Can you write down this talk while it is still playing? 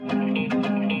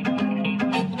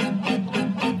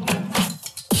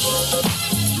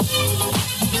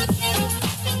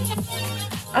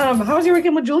How was your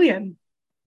weekend with Julian?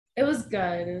 It was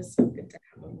good. It was so good to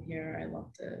have him here. I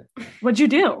loved it. What'd you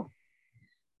do?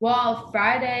 Well,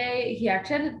 Friday, he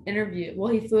actually had an interview.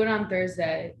 Well, he flew in on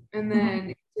Thursday and Mhm. then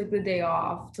he took the day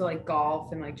off to like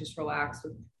golf and like just relax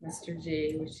with Mr.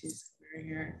 G, which he's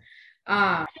here.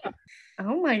 Um,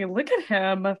 Oh my, look at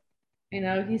him.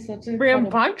 he's such a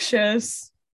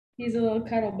Rambunctious. he's a little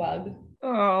cuddle bug.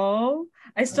 Oh,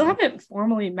 I still Um, haven't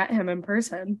formally met him in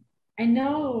person. I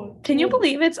know. Can you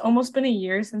believe it's almost been a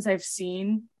year since I've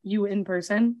seen you in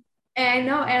person? And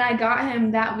I got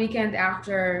him that weekend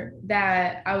after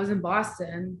that I was in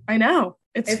Boston. I know.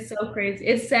 It's so crazy.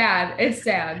 It's sad. It's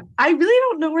sad. I really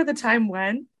don't know where the time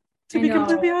went, to I be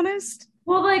completely know. honest.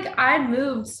 Well, like I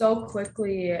moved so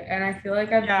quickly, and I feel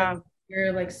like I've Yeah. been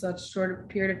here like such short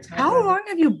period of time. But How long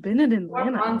have you been in four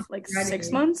Atlanta? months Like six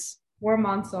already. months? 4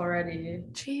 months already. But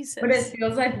it Jesus.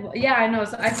 feels like yeah, I know.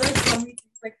 So I feel like so many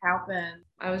things like happen.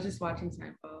 I was just watching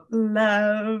Seinfeld.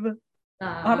 Love.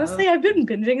 Uh, Honestly, I've been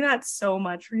binging that so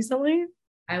much recently.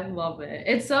 I love it.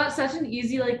 It's such an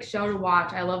easy like show to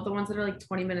watch. I love the ones that are like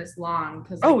 20 minutes long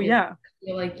because Oh, like it yeah,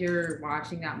 feel like you're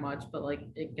watching that much, but like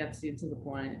it gets you to the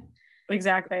point.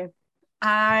 exactly.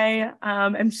 I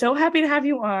am so happy to have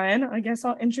you on. I guess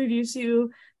I'll introduce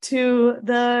you to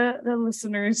the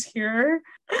listeners here.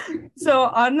 So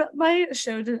on my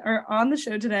show or on the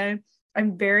show today,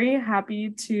 I'm very happy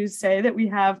to say that we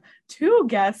have two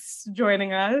guests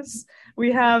joining us.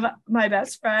 We have my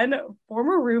best friend,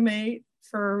 former roommate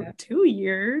for Yeah. 2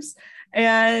 years,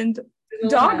 and There's a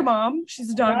little dog mess. mom. She's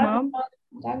a dog Dog mom, mom,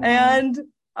 dog mom. and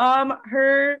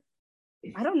her,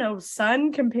 I don't know,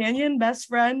 son, companion, best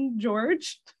friend,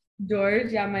 George.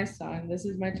 George, yeah, my son. This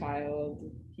is my child.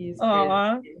 He's crazy.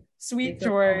 Aw, sweet Takes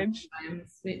up all my George. time.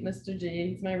 Sweet Mr.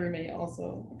 G. He's my roommate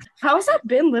also. How's that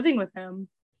been living with him?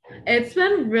 It's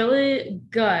been really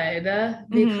good Mm-hmm.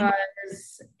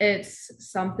 because it's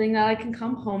something that I can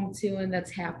come home to and that's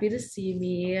happy to see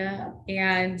me.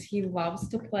 And he loves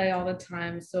to play all the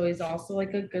time. So he's also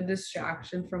like a good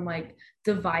distraction from like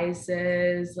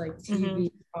devices, like Mm-hmm.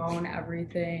 TV, phone,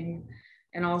 everything.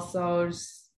 And also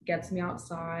just gets me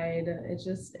outside.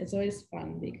 It's always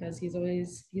fun because he's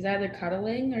either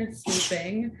cuddling or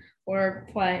sleeping or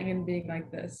playing and being like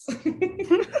this.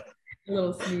 A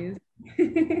little sneeze.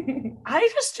 I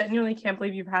just genuinely can't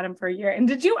believe you've had him for a year. And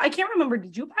I can't remember,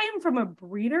 did you buy him from a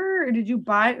breeder or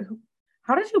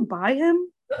how did you buy him?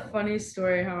 A funny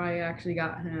story how I actually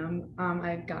got him.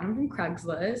 I got him from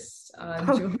Craigslist.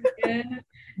 Oh,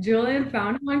 Julian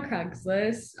found him on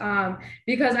Craigslist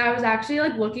because I was actually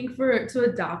like looking for to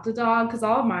adopt a dog because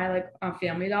all of my like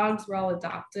family dogs were all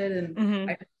adopted, and mm-hmm.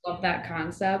 I love that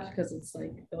concept because it's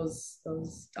like those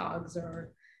dogs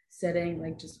are sitting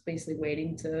like just basically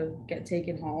waiting to get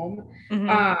taken home. Mm-hmm.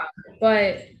 Uh,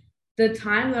 but the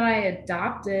time that I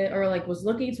adopted or like was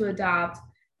looking to adopt,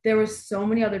 there were so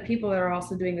many other people that are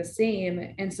also doing the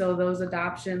same, and so those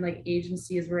adoption like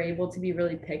agencies were able to be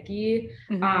really picky.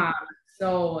 Mm-hmm. um,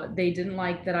 so they didn't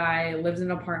like that I lived in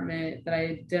an apartment, that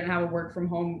I didn't have a work from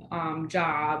home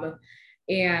job,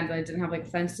 and I didn't have like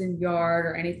fenced in yard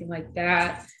or anything like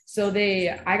that. So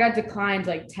I got declined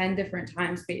like 10 different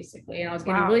times basically, and I was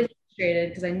getting Wow. really frustrated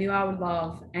because I knew I would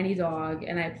love any dog,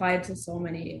 and I applied to so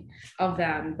many of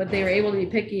them, but they were able to be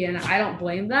picky, and I don't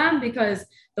blame them because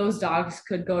those dogs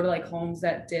could go to like homes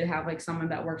that did have like someone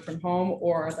that worked from home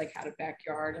or like had a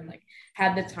backyard and like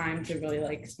had the time to really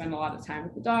like spend a lot of time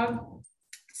with the dog.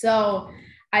 So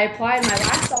I applied. My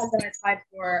last dog that I applied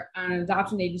for on an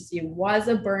adoption agency was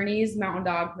a Bernese Mountain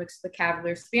Dog mixed with a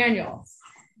Cavalier Spaniel.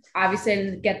 Obviously, I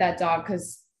didn't get that dog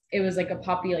because it was like a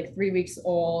puppy, like 3 weeks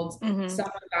old. Mm-hmm.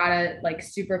 Someone got it like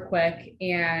super quick,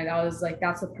 and I was like,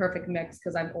 "That's a perfect mix,"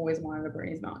 because I've always wanted a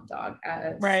Bernese Mountain Dog.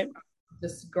 As Right.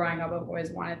 just growing up, I've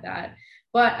always wanted that.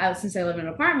 But since I live in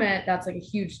an apartment, that's like a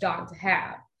huge dog to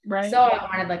have. Right. So I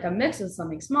wanted like a mix of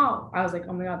something small. I was like,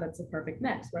 "Oh my god, that's a perfect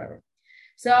mix," whatever.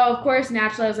 So of course,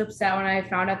 naturally, I was upset when I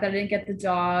found out that I didn't get the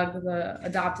dog, the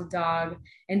adopted dog.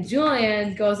 And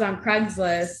Julian goes on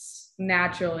Craigslist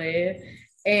naturally,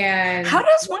 How and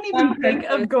does one even on think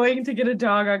of Craigslist, going to get a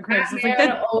dog on that Craigslist? Like man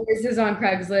that. always is on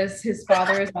Craigslist. His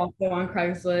father is also on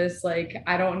Craigslist. Like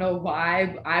I don't know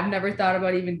why. I've never thought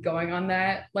about even going on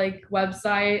that like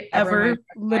website ever in my Ever, life.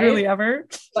 literally ever.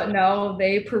 But no,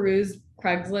 they peruse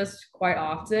Craigslist quite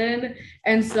often.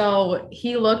 And so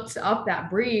he looked up that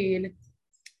breed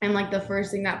And like the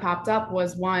first thing that popped up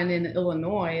was one in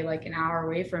Illinois, like an hour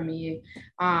away from me.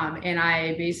 And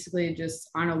I basically just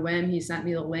on a whim, he sent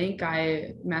me the link.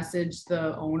 I messaged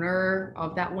the owner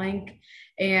of that link,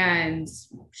 and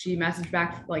she messaged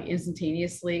back like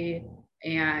instantaneously.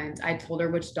 And I told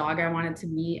her which dog I wanted to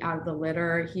meet out of the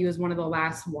litter. He was one of the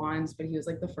last ones, but he was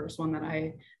like the first one that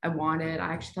I wanted.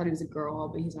 I actually thought he was a girl,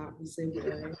 but he's obviously a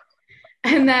boy.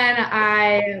 And then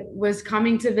I was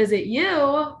coming to visit you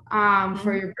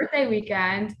for your birthday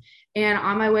weekend. And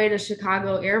on my way to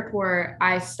Chicago airport,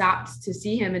 I stopped to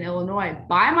see him in Illinois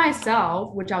by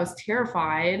myself, which I was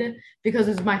terrified because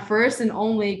it was my first and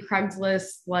only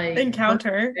Craigslist like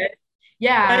Encounter.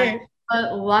 yeah. Right.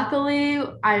 But luckily,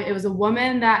 it was a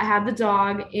woman that had the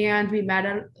dog, and we met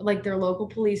at like their local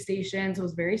police station, so it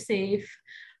was very safe.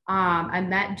 I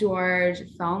met George,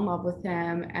 fell in love with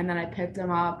him, and then I picked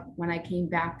him up when I came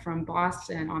back from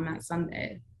Boston on that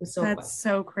Sunday. It was so quick. That's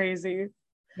so crazy. So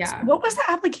Yeah. what was the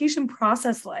application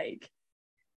process like?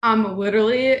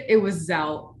 Literally, it was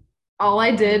Zelle. All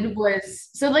I did was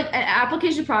so like an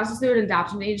application process through an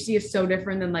adoption agency is so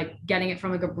different than like getting it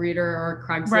from like a breeder or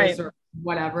Craigslist Right. or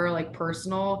whatever, like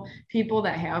personal people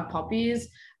that have puppies.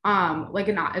 Like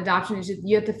an adoption agency,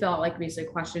 you have to fill out like basically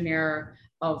a questionnaire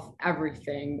of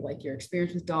everything, like your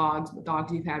experience with dogs, what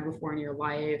dogs you've had before in your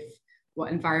life,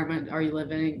 what environment are you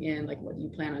living in, like what do you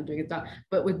plan on doing with dog.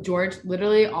 But with George,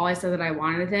 literally all I said that I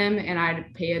wanted him and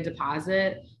I'd pay a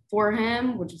deposit for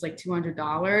him, which was like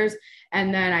 $200.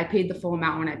 And then I paid the full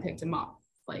amount when I picked him up.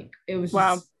 Like it was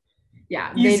Wow. just,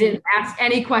 yeah, they Easy. didn't ask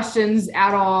any questions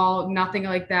at all, nothing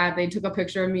like that. They took a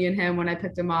picture of me and him when I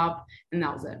picked him up, and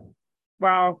that was it.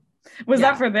 Wow. Was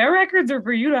that Yeah. for their records or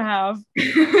for you to have?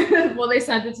 Well, they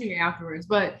sent it to me afterwards,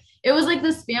 but it was like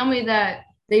this family that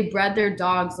they bred their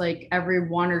dogs like every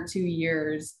 1 or 2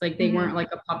 years. Like they weren't like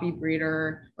a puppy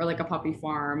breeder or like a puppy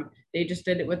farm. They just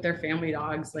did it with their family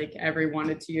dogs like every 1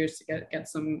 to 2 years to get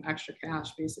some extra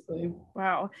cash, basically.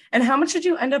 Wow. And how much did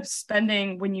you end up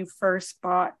spending when you first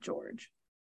bought George?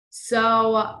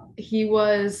 So he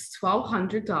was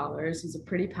 $1,200. He's a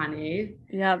pretty penny.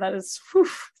 Yeah, that is, whew,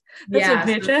 that's a Yeah, so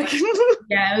paycheck.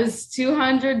 yeah, it was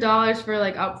 $200 for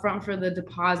like upfront for the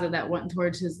deposit that went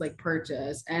towards his like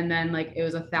purchase, and then like it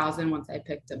was 1,000 once I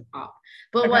picked him up.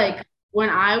 But Okay. like when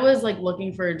I was like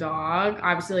looking for a dog,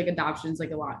 obviously like adoption's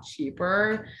like a lot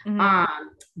cheaper. Mhm.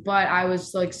 But I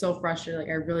was like so frustrated, like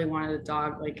I really wanted a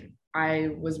dog. Like I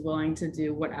was willing to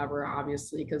do whatever,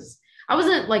 obviously, because I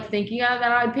wasn't like thinking that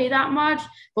I'd pay that much.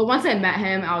 But once I met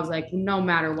him, I was like, no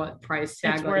matter what price It's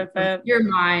tag, like worth it. you're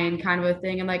mine kind of a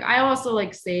thing. And like I also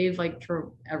like save like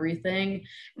for everything.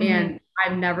 Mhm. And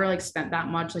I've never like spent that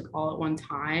much like all at one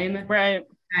time. Right.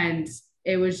 And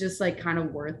it was just like kind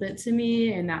of worth it to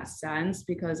me in that sense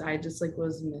because I just like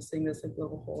was missing this like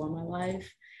little hole in my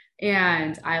life.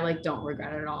 And I like don't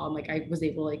regret it at all. And like I was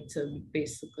able like to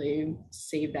basically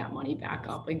save that money back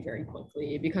up like very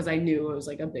quickly because I knew it was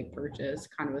like a big purchase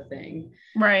kind of a thing.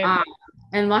 Right. Um,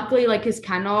 and luckily like his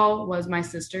kennel was my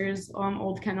sister's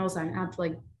old kennel, so I didn't have to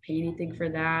like pay anything for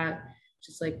that.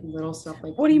 Just like little stuff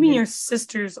like What do you mean your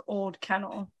sister's old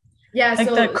kennel? yeah, Like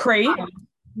so the crate?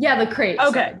 yeah, the crate.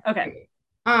 Okay. Sorry. Okay.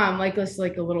 Like this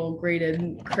like a little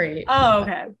graded crate Oh,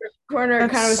 okay. corner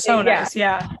That's kind of so thing. nice.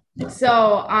 Yeah.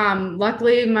 So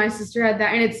luckily my sister had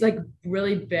that, and it's like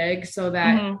really big so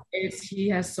that Mhm. he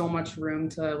has so much room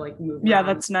to like move Yeah, around.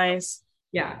 that's nice.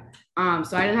 Yeah.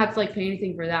 So I didn't have to like pay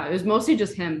anything for that. It was mostly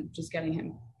just him, just getting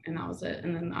him, and that was it.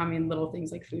 And then I mean little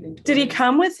things like food and toys. Did he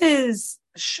come with his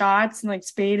shots and like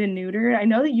spayed and neutered? I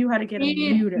know that you had to get him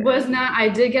He neutered. was not. I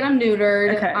did get him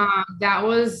neutered. Okay. That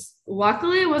was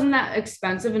luckily it wasn't that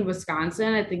expensive in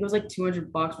Wisconsin. I think it was like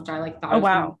 $200, which I like thought Oh, it was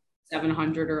wow.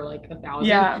 700 or like 1,000.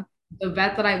 Yeah. The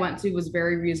vet that I went to was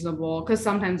very reasonable because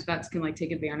sometimes vets can like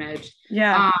take advantage.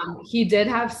 Yeah. He did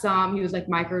have some, he was like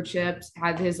microchipped,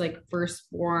 had his like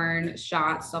firstborn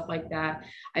shots, stuff like that.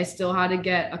 I still had to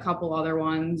get a couple other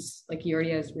ones, like he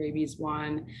already has rabies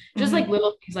one, just like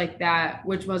little things like that,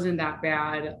 which wasn't that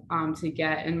bad to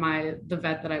get. And the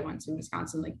vet that I went to in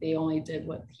Wisconsin, like they only did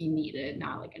what he needed,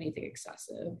 not like anything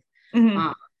excessive.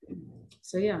 Mhm.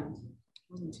 So yeah, it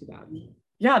wasn't too bad.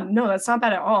 Yeah, no, that's not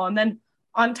bad at all. And then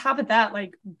on top of that,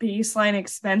 like baseline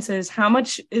expenses, how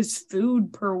much is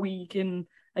food per week and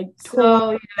like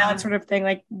total So that sort of thing?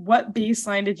 Like what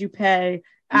baseline did you pay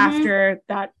after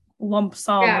that lump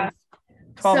sum yeah. of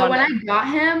So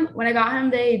 1,200? when I got him,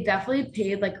 they definitely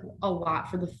paid like a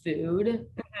lot for the food.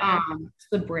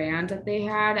 The brand that they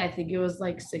had, I think it was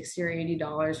like $60 or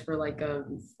 $80 for like a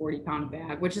 40-pound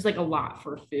bag, which is like a lot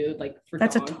for food, like for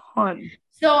That's dogs. a ton.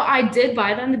 So I did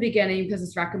buy that in the beginning because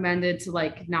it's recommended to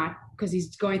like not because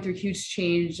he's going through huge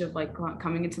change of like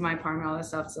coming into my apartment, all that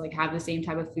stuff, to like have the same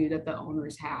type of food that the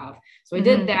owners have. So I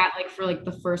did that like for like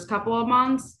the first couple of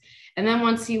months. And then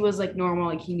once he was like normal,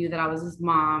 like he knew that I was his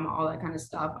mom, all that kind of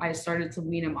stuff, I started to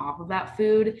wean him off of that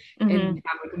food and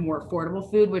have like a more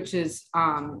affordable food, which is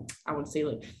I would say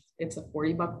like it's a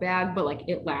 $40 bag, but like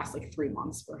it lasts like 3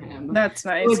 months for him. That's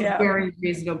nice. So it's very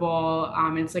reasonable.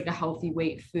 It's like a healthy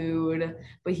weight food,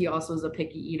 but he also is a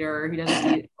picky eater. He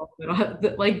doesn't eat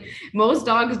like most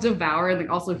dogs devour, and like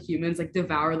also humans like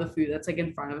devour the food that's like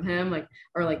in front of him, like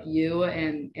or like you,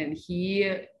 and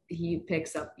he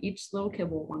picks up each little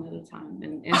kibble one at a time,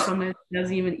 and sometimes he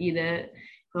doesn't even eat it.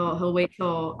 He'll wait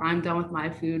till I'm done with my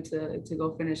food to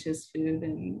go finish his food.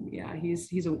 And yeah,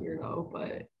 he's a weirdo,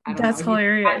 but I don't That's know.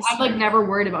 hilarious. I'm like never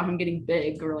worried about him getting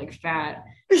big or like fat.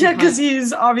 Yeah, because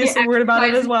he's obviously worried about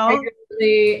it as well.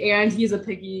 And he's a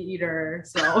picky eater,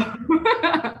 so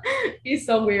he's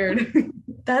so weird.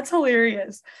 That's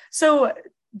hilarious. So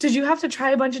did you have to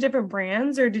try a bunch of different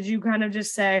brands, or did you kind of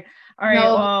just say, all right,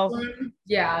 well,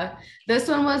 yeah, this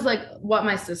one was like what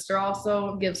my sister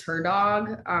also gives her dog,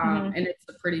 and it's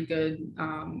a pretty good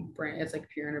brand. It's like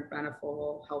pure and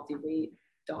beneficial, healthy weight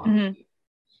dog.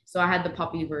 So I had the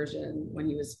puppy version when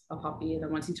he was a puppy, and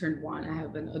then once he turned 1, I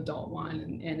have an adult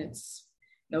one, and it's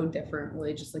no different,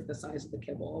 really, just like the size of the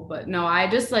kibble. But no, I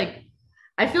just like,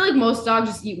 I feel like most dogs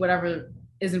just eat whatever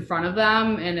is in front of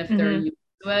them, and if they're used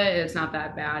to it, it's not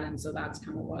that bad. And so that's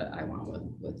kind of what I want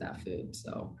with that food.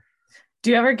 So do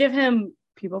you ever give him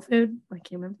people food, like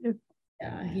human food?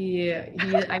 Yeah,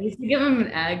 I used to give him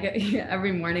an egg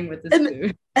every morning with this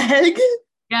food. Egg?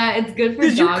 Yeah, it's good for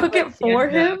dogs. Did you cook it for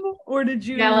him, or did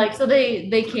you? Yeah, like so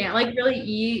they can't like really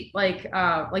eat like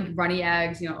runny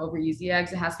eggs, over easy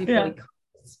eggs. It has to be fully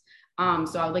cooked.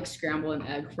 So I would like scramble an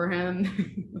egg for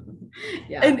him.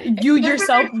 Yeah. And you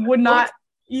yourself would not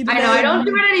eat it? I know, I don't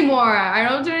do it anymore.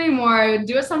 I would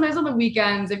do it sometimes on the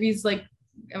weekends if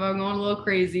I'm going a little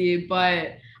crazy,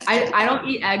 but I don't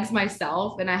eat eggs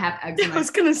myself, and I have eggs. I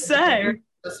was gonna say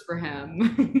just for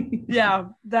him. Yeah,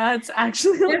 that's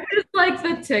actually it's like the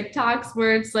TikToks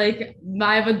where it's like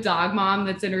I have a dog mom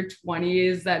that's in her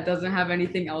 20s that doesn't have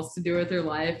anything else to do with her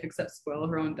life except spoil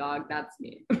her own dog. That's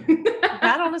me.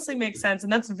 That honestly makes sense,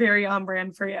 and that's very on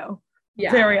brand for you.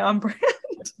 Yeah, very on brand,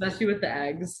 especially with the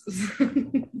eggs.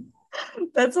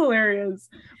 That's hilarious.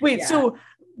 Wait, so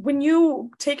when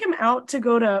you take him out to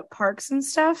go to parks and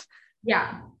stuff,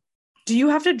 do you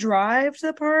have to drive to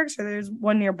the parks, or there's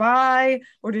one nearby,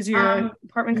 or does your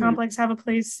apartment complex have a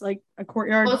place like a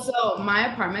courtyard? Well, so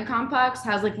my apartment complex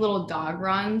has like little dog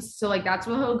runs, so like that's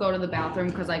where he'll go to the bathroom,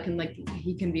 because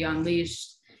he can be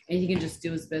unleashed and he can just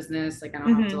do his business. Like I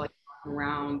don't have to like walk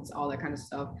around, all that kind of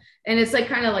stuff. And it's like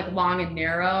kind of like long and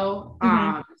narrow.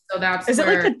 So that's it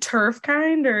like the turf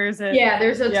kind, or is it? Yeah,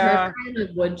 there's a turf kind, the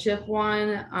wood chip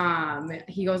one.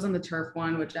 He goes on the turf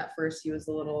one, which at first he was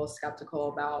a little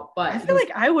skeptical about, but I feel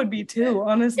like I would be too,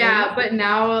 honestly. Yeah, but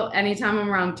now anytime I'm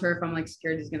around turf, I'm like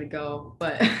scared he's gonna go,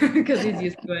 but because he's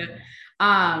used to it.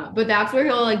 But that's where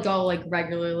he'll like go like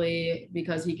regularly,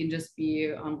 because he can just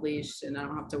be unleashed and I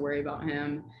don't have to worry about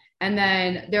him. And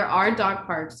then there are dog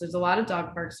parks. There's a lot of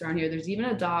dog parks around here. There's even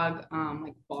a dog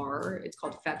like bar. It's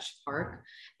called Fetch Park.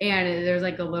 And there's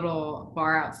like a little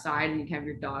bar outside, and you can have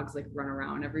your dogs like run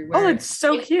around everywhere. Oh, it's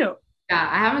so cute. Yeah,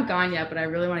 I haven't gone yet, but I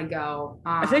really want to go.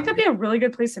 I think that'd be a really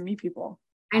good place to meet people.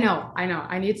 I know.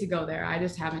 I need to go there. I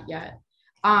just haven't yet.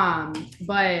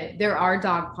 But there are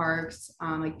dog parks,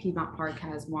 like Piedmont Park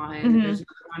has one. There's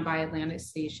another one by Atlantic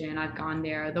Station. I've gone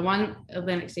there. The one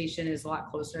Atlantic Station is a lot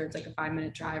closer. It's like a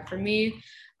 5-minute drive for me.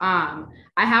 I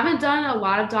haven't done a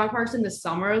lot of dog parks in the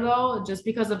summer though, just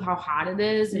because of how hot it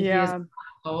is. And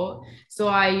so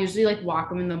I usually like walk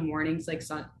them in the mornings, like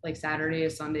Saturday or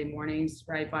Sunday mornings,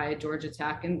 right by Georgia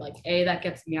Tech, and like that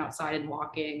gets me outside and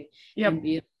walking.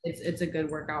 And it's a good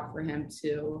workout for him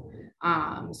too.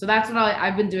 So that's what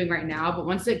I've been doing right now. But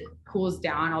once it cools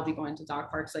down, I'll be going to dog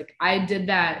parks. Like I did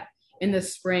that in the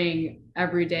spring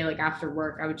every day. Like after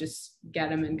work, I would just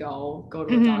get him and go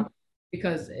to a dog,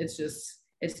 because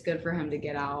it's good for him to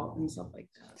get out and stuff like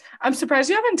that. I'm surprised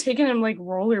you haven't taken him like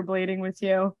rollerblading with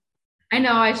you. I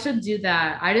know, I should do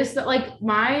that. I just like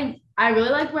I really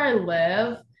like where I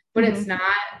live, but it's not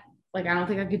like, I don't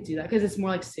think I could do that because it's more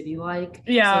like city-like.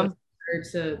 Yeah. So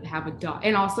it's harder to have a dog.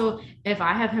 And also, if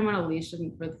I have him on a leash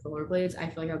with rollerblades, I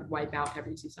feel like I'd wipe out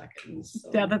every 2 seconds. So.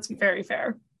 Yeah, that's very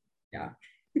fair. Yeah.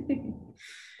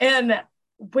 And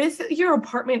with your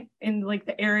apartment in like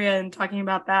the area and talking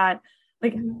about that,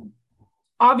 like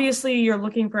obviously you're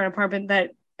looking for an apartment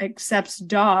that accepts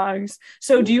dogs.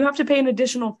 So do you have to pay an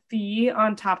additional fee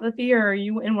on top of the fee, or are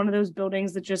you in one of those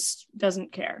buildings that just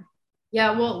doesn't care?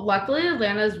 Yeah, well, luckily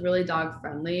Atlanta is really dog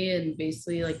friendly, and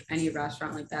basically like any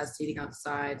restaurant like that, seating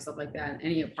outside, stuff like that, and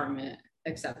any apartment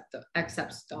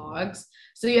accepts dogs.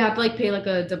 So you have to like pay like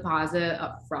a deposit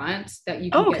up front that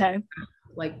you can Oh, get okay.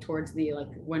 like towards the like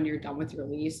when you're done with your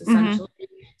lease, Mm-hmm. essentially.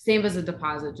 Same as a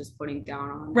deposit, just putting down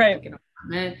on Right. like an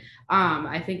apartment.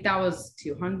 I think that was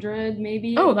 200 Oh,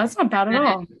 maybe. that's not bad at And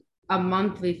all. then a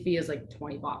monthly fee is like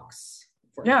 $20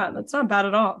 for Yeah, them. that's not bad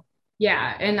at all.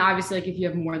 Yeah, and obviously, like if you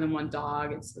have more than one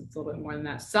dog, it's a little bit more than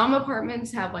that. Some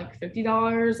apartments have like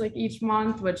 $50 like each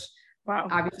month, which Wow.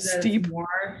 obviously that is Steep.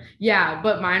 more. Yeah,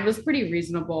 but mine was pretty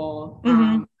reasonable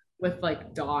Mm-hmm. with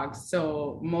like dogs.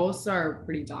 So most are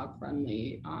pretty dog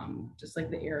friendly. Just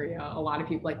like the area, a lot of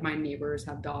people like my neighbors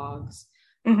have dogs.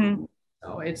 Mm-hmm.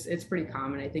 So it's pretty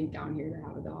common, I think, down here to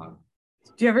have a dog.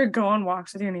 Do you ever go on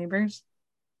walks with your neighbors?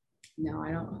 No,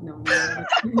 I don't know.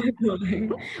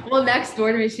 Well, next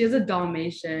door to me, she has a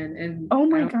Dalmatian, and Oh I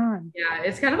my don't. God. Yeah,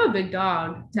 it's kind of a big dog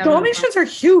to have in the front. Dalmatians are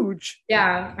huge.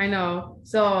 Yeah, I know.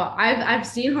 So I've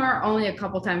seen her only a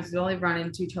couple times. We only run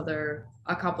into each other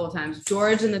a couple of times.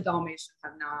 George and the Dalmatian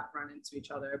have not run into each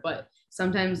other, but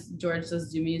sometimes George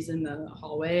does zoomies in the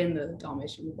hallway, and the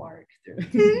Dalmatian will bark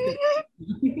through.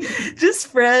 Just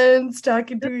friends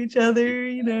talking to each other,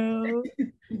 you know.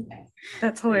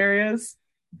 That's hilarious.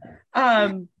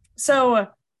 So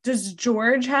does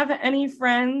George have any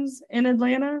friends in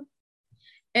Atlanta?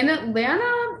 In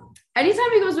Atlanta,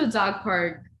 anytime he goes to a dog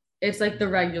park, it's like the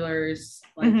regulars.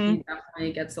 Like Mm-hmm. he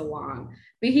definitely gets along.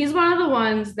 But he's one of the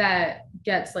ones that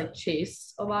gets like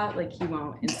chased a lot. Like he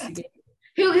won't instigate.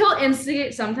 He'll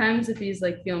instigate sometimes if he's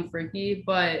like feeling freaky,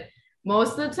 but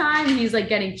most of the time he's like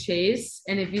getting chased.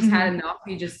 And if he's Mm-hmm. had enough,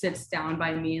 he just sits down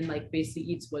by me and like basically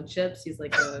eats wood chips. He's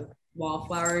like a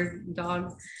wallflower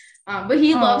dog. But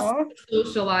he loves Aw. to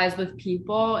socialize with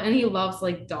people, and he loves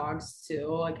like dogs too.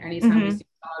 Like anytime we Mm-hmm. see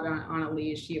a dog on a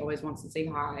leash, he always wants to say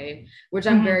hi, which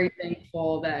I'm Mm-hmm. very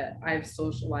thankful that I've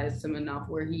socialized him enough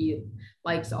where he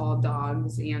likes all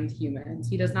dogs and humans.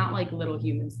 He does not like little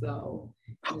humans though.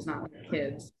 He does not like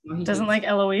kids. No, he Doesn't hates like them.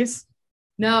 Eloise.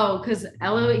 No, because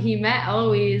he met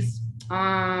Eloise.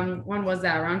 When was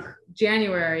that? Around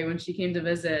January when she came to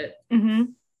visit.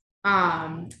 Mm-hmm.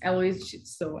 Eloise,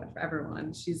 so for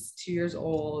everyone, she's 2 years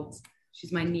old.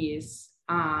 She's my niece.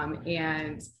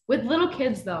 And with little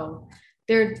kids though,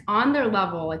 they're on their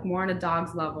level, like more on a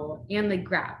dog's level, and they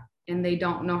grab and they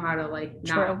don't know how to like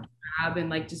True. not grab and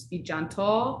like just be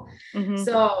gentle. Mm-hmm.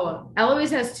 So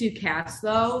Eloise has two cats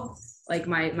though. Like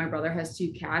my brother has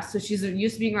two cats. So she's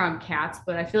used to being around cats,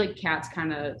 but I feel like cats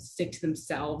kind of stick to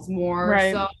themselves more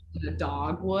Right. so than a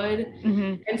dog would.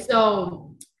 Mm-hmm. And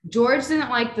so George didn't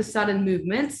like the sudden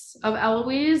movements of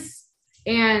Eloise,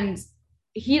 and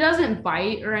he doesn't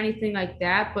bite or anything like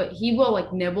that, but he will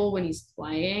like nibble when he's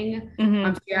playing.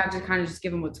 Mm-hmm. So you have to kind of just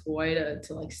give him a toy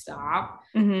to like stop.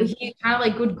 But Mm-hmm. he kind of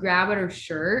like would grab at her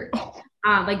shirt,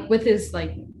 like with his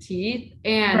like teeth,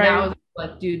 and that Right. was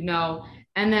like, dude, no.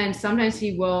 And then sometimes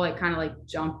he will like kind of like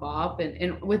jump up,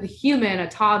 and with a human, a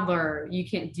toddler, you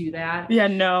can't do that. Yeah,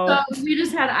 So no.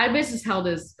 I basically held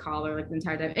his collar like the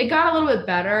entire time. It got a little bit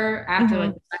better after Mm-hmm.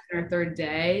 like the second or third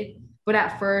day, but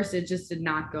at first it just did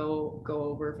not go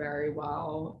over very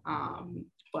well.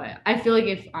 But I feel like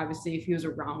if he was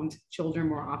around children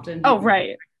more often, he'd Oh, be fine.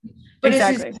 right. But it's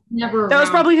just Exactly. never That was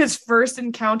around. probably his first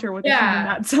encounter with a human Yeah.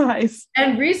 that size.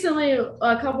 And recently,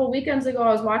 a couple weekends ago,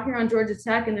 I was walking around Georgia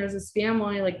Tech, and there's this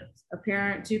family, like a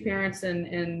parent, two parents,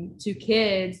 and two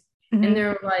kids, and Mm-hmm. they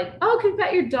were like, "Oh, can you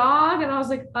pet your dog?" And I was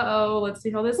like, "Uh-oh, let's see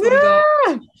how this one goes."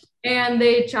 Yeah. And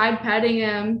they tried petting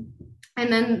him.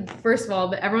 And then, first of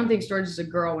all, everyone thinks George is a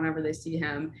girl whenever they see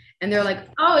him. And they're like,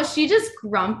 oh, is she just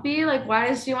grumpy? Like, why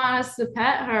does she want us to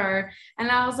pet her? And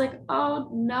I was like, oh,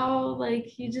 no, like,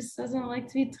 he just doesn't like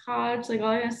to be touched, like, all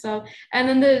that kind of stuff. And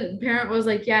then the parent was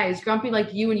like, yeah, he's grumpy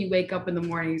like you when you wake up in the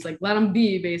morning. He's like, let him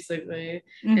be, basically.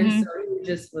 And Mm-hmm. so he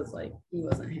just was like, he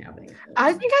wasn't having it.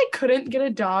 I think I couldn't get a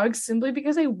dog simply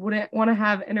because I wouldn't want to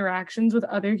have interactions with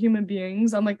other human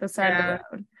beings on like the side of the Yeah.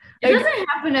 road. It Like, doesn't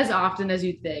happen as often as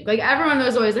you think. Like everyone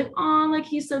was always like, "Oh, like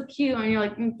he's so cute," and you're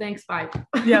like, "Thanks, bye."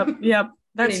 yep,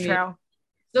 that's true.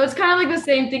 So it's kind of like the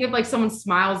same thing if like someone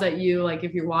smiles at you, like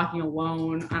if you're walking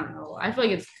alone. I don't know. I feel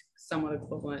like it's somewhat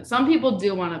equivalent. Some people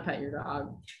do want to pet your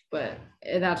dog, but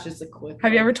that's just a quick.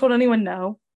 Have you ever told anyone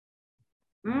no?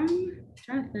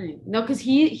 Trying to think. No, because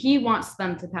he wants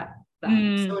them to pet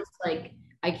them, so it's like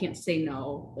I can't say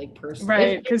no, like personally.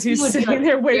 Right, because he's would be, sitting like,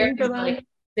 there waiting for scared to, them. like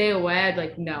stay away, I'd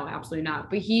like no, absolutely not.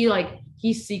 But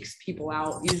he seeks people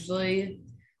out usually,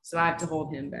 so I have to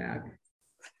hold him back.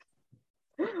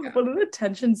 What an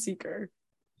attention seeker.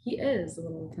 He is a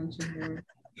little attention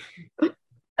whore.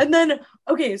 And then,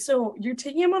 okay, so you're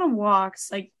taking him on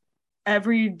walks like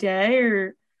every day,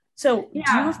 or so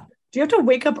Yeah. do you have to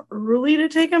wake up early to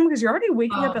take him? Because you're already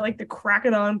waking up at Um, like the crack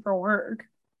of dawn for work.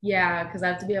 yeah, because I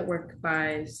have to be at work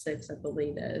by 6 at the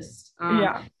latest.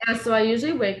 Yeah. Yeah, so I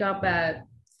usually wake up at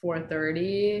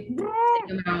 4:30. Take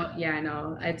him out. Yeah, I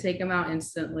know. I take him out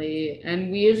instantly,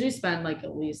 and we usually spend like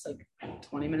at least like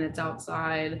 20 minutes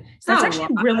outside. It's That's not a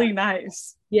actually lot. really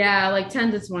nice. Yeah, like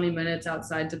 10 to 20 minutes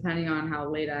outside, depending on how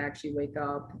late I actually wake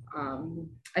up.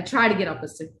 I try to get up at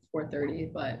 6,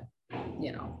 4:30, but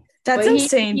you know, That's but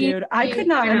insane, dude. I could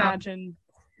not I know, imagine.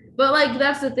 but like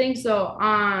that's the thing. So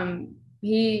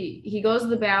he goes to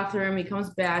the bathroom, he comes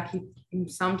back, he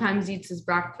sometimes eats his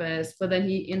breakfast, but then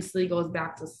he instantly goes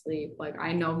back to sleep. Like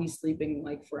I know he's sleeping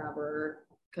like forever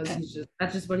because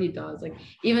that's just what he does. Like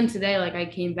even today, like I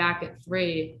came back at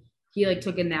 3, he like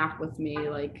took a nap with me.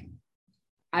 Like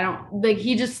I don't like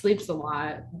he just sleeps a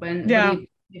lot, but Yeah,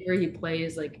 he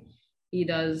plays like he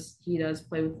does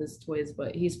play with his toys,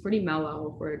 but he's pretty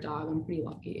mellow for a dog. I'm pretty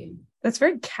lucky. that's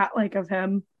very cat-like of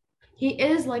him. He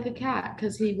is like a cat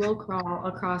because he will crawl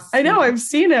across. I know, I've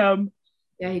seen him.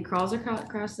 Yeah, he crawls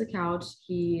across the couch.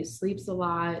 He sleeps a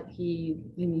lot. He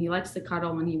likes to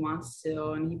cuddle when he wants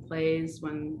to, and he plays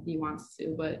when he wants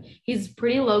to. But he's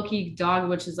pretty low key dog,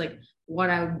 which is like what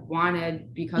I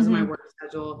wanted because of my Mhm. work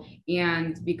schedule,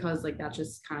 and because like that's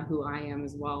just kind of who I am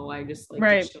as well. I just like to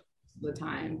Right. chill the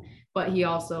time. But he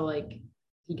also like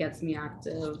he gets me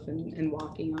active and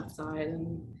walking outside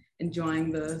and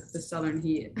enjoying the southern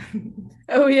heat.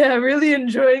 Oh yeah, really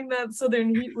enjoying that southern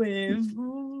heat wave.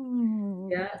 Ooh.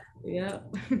 Yeah, yeah.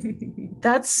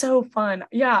 That's so fun.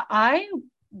 Yeah, I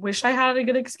wish I had a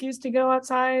good excuse to go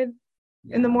outside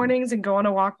in the Yeah. mornings and go on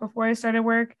a walk before I started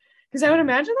work. Because I would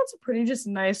imagine that's a pretty just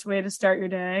nice way to start your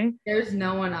day. There's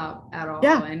no one up at all,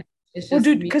 Yeah. and it's Well, just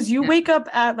dude, me. because you wake up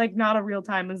at like not a real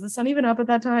time. Is the sun even up at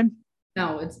that time?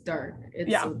 No, it's dark.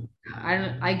 Yeah.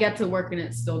 I get to work and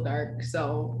it's still dark,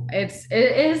 so it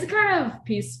is kind of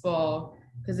peaceful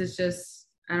because it's just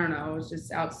I don't know, it's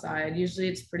just outside. Usually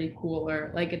it's pretty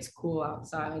cooler, like it's cool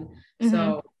outside. Hmm.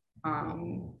 So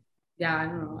yeah, I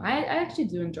don't know. I actually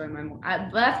do enjoy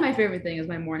that's my favorite thing is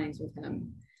my mornings with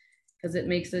him because it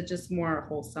makes it just more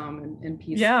wholesome and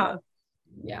Yeah. peaceful.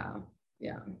 Yeah,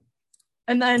 yeah.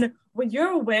 And then when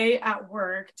you're away at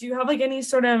work, do you have like any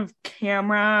sort of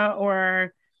camera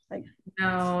or like,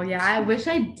 No, yeah, I wish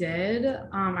I did.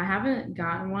 I haven't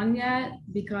gotten one yet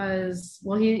because,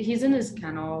 well, he's in his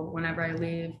kennel whenever I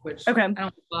leave, which okay. I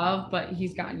don't love, but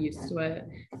he's gotten used to it,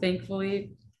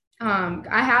 thankfully.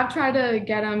 I have tried to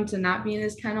get him to not be in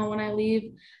his kennel when I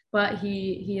leave, but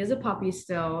he is a puppy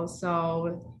still,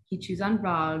 so he chews on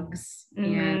rugs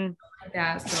and Hmm. like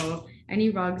that. So any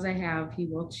rugs I have, he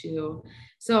will chew.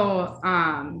 So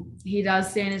he does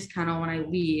stay in his kennel when I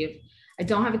leave. I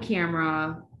don't have a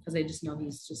camera because I just know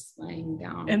he's just laying In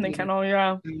down the eating kennel,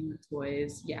 yeah.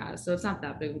 toys. Yeah, so it's not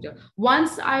that big of a deal.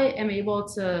 Once I am able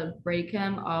to break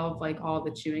him of like all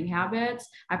the chewing habits,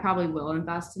 I probably will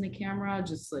invest in a camera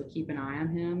just to, like keep an eye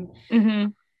on him. Hmm.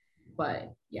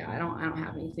 But yeah, I don't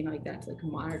have anything like that to like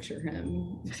monitor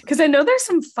him. Because I know there's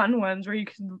some fun ones where you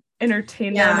can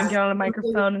entertain them and Yeah. get on a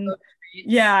microphone and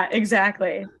yeah,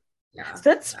 exactly. Yeah. So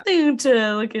that's something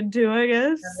to look into, I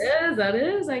guess. That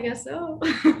is, I guess so.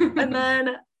 And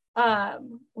then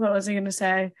what was I gonna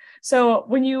say? So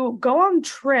when you go on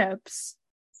trips,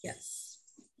 Yes.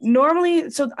 normally,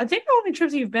 so I think the only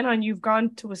trips you've been on, you've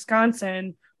gone to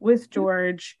Wisconsin with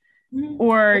George, Mhm.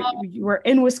 or Well, you were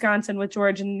in Wisconsin with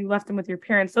George and you left him with your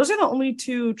parents. Those are the only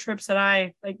two trips that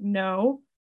I like know.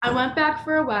 I went back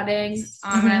for a wedding,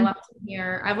 and I Hmm. left him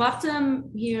here. I've left him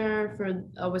here for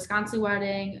a Wisconsin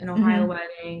wedding, an Ohio Hmm.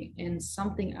 wedding, and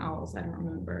something else. I don't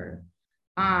remember.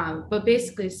 But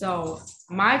basically, so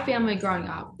my family growing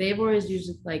up, they've always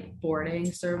used like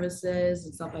boarding services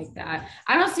and stuff like that.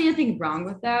 I don't see anything wrong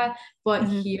with that, but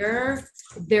Hmm. here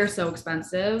they're so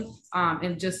expensive.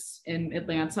 And just in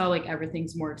Atlanta, like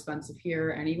everything's more expensive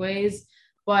here, anyways.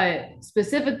 But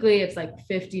specifically, it's like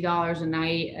 $50 a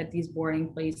night at these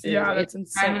boarding places. Yeah, It's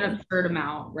that's kind of an insane. absurd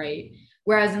amount, right?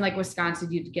 Whereas in like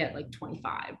Wisconsin, you'd get like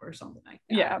 25 or something like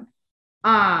that. Yeah.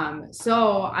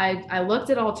 So I looked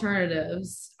at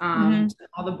alternatives Hmm. to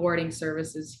all the boarding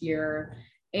services here,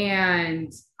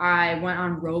 and I went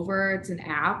on Rover. It's an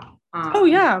app. Oh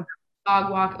yeah.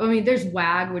 Dog walk. I mean, there's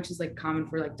WAG, which is like common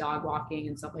for like dog walking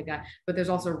and stuff like that. But there's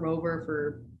also Rover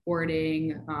for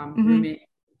boarding, Hmm. grooming,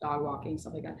 dog walking,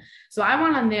 stuff like that. So I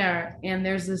went on there, and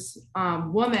there's this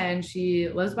woman. She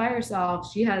lives by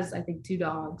herself. She has, I think, 2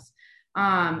 dogs.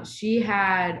 She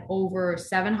had over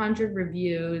 700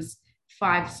 reviews,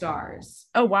 5 stars.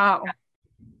 Oh wow.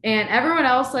 And everyone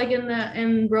else like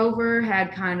in Rover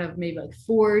had kind of maybe like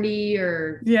 40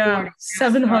 or Yeah, 40 max.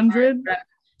 700.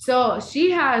 So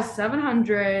she has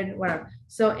 700, whatever.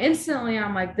 So instantly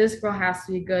I'm like, this girl has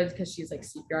to be good because she's like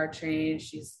CPR trained.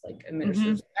 She's like Hmm.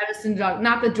 administers medicine drug.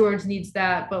 Not that George needs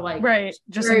that, but like Right,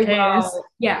 just in very case. well.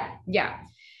 Yeah, yeah.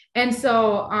 And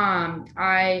so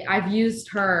I've used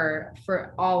her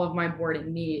for all of my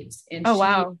boarding needs, and Oh, she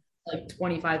wow. like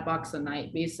 $25 a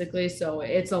night basically. So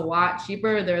it's a lot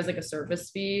cheaper. There's like a service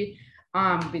fee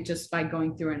but just by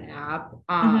going through an app.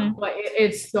 Hmm. But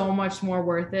it's so much more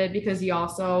worth it because he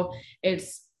also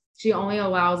it's she only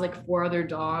allows like 4 other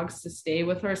dogs to stay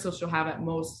with her, so she'll have at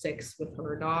most 6 with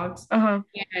her dogs. Uh-huh.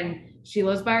 And she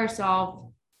lives by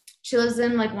herself. She lives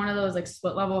in like one of those like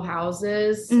split level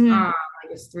houses. Hmm.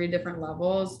 Like it's 3 different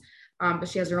levels. But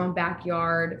she has her own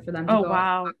backyard for them to Oh, go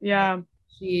wow. outside. Yeah.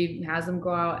 She has them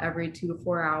go out every 2 to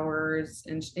 4 hours,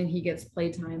 and he gets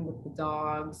playtime with the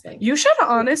dogs. Like, You should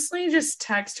honestly just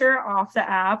text her off the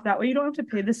app. That way you don't have to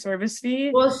pay the service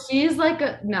fee. well, she's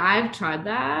like no, I've tried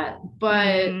that,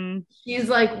 but Mm, she's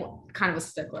like kind of a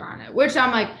stickler on it, which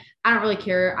I'm like, I don't really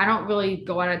care. I don't really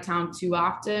go out of town too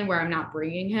often where I'm not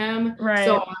bringing him. So right.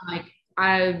 I'm like,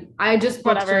 I just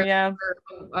booked Whatever. her Yeah.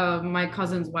 for my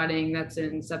cousin's wedding that's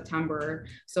in September.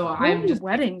 So So I'm many just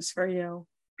like, weddings for you.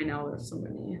 I know there's so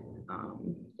many.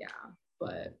 Yeah,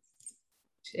 but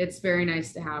it's very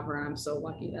nice to have her. And I'm so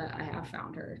lucky that I have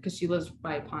found her because she lives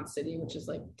by Ponce City, which is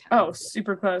like 10 Oh, minutes away.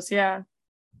 super close. Yeah. Yeah.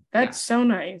 That's so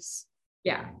nice.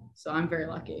 Yeah. So I'm very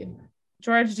lucky.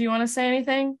 George, do you want to say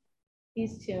anything?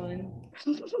 He's chilling.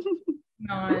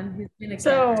 No, he's been a cat.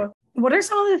 So, what are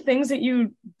some of the things that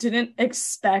you didn't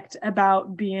expect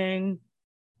about being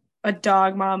a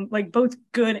dog mom, like both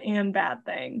good and bad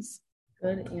things?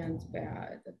 Good and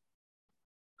bad.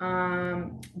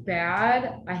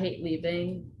 Bad. I hate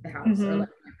leaving the house or Hmm. like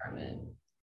my apartment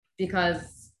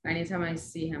because anytime I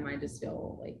see him, I just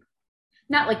feel like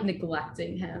not like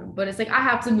neglecting him, but it's like I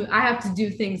have to do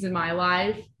things in my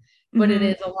life, but it Hmm.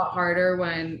 is a lot harder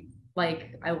when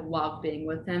like I love being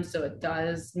with him, so it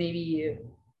does maybe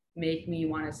make me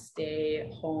want to stay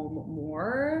home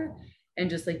more and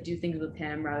just like do things with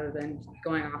him rather than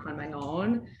going off on my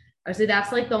own. I say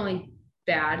that's like the only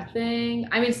bad thing.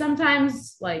 I mean,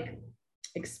 sometimes like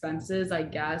expenses, I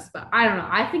guess, but I don't know.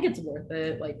 I think it's worth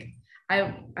it. Like I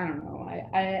don't know.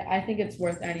 I think it's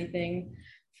worth anything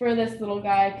for this little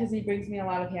guy because he brings me a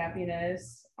lot of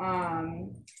happiness.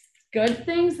 Good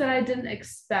things that I didn't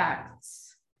expect.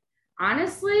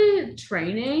 Honestly,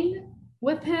 training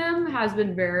with him has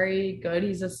been very good.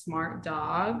 He's a smart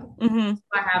dog. Hmm.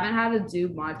 I haven't had to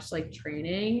do much like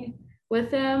training with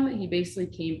him. He basically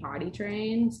came potty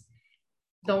trained.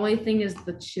 The only thing is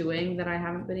the chewing that I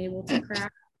haven't been able to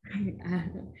crack.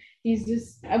 He's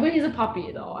just, I mean, he's a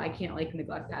puppy though. I can't like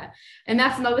neglect that. And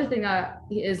that's another thing that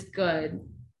is good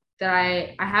that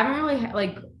I haven't really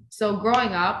like. So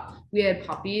growing up, we had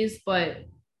puppies, but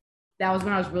that was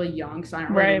when I was really young, so I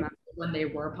don't really Right. remember when they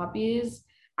were puppies.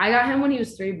 I got him when he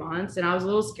was 3 months, and I was a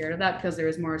little scared of that because there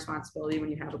is more responsibility when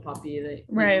you have a puppy that you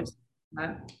Right.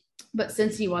 know. But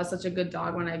since he was such a good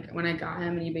dog when I got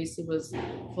him, and he basically was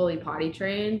fully potty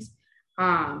trained,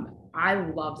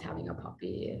 I loved having a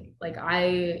puppy. Like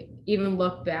I even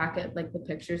look back at like the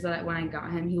pictures that when I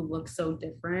got him, he looked so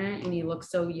different and he looked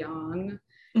so young,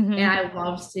 and Hmm. I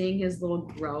love seeing his little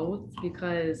growth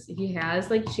because he has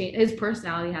like his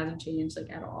personality hasn't changed like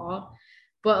at all.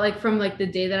 But like from like the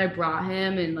day that I brought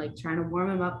him and like trying to warm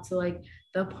him up to like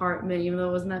the apartment, even though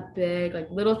it wasn't that big, like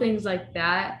little things like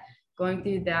that, going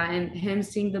through that and him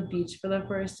seeing the beach for the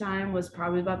first time was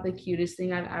probably about the cutest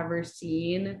thing I've ever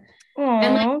seen.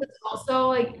 And like Oh, it's also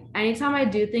like anytime I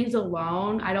do things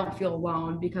alone, I don't feel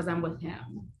alone because I'm with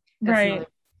him. That's right. another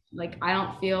like I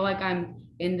don't feel like I'm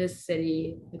in this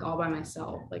city like all by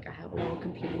myself. Like I have a little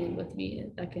companion with me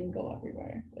that can go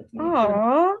everywhere with me for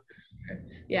Oh,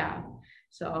 yeah.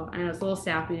 So I know it's a little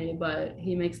sappy, but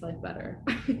he makes life better.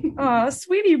 oh,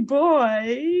 sweetie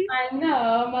boy. I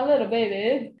know, my little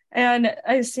baby. And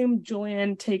I assume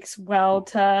Julian takes well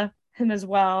to him as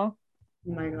well.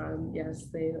 Oh my god, yes,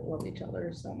 they love each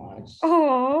other so much.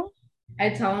 Oh, I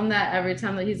tell him that every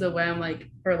time that he's away, I'm like,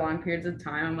 for long periods of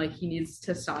time, I'm like, he needs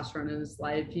testosterone in his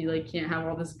life. He like can't have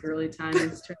all this girly time.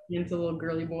 He's turning into a little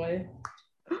girly boy.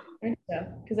 Yeah,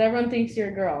 because everyone thinks you're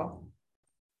a girl.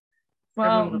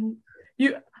 Everyone, well,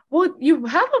 you you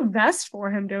have a vest for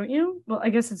him, don't you? Well, I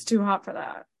guess it's too hot for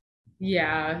that.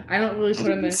 yeah, I don't really put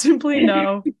him in Simply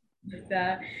no. like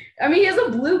that. I mean, he has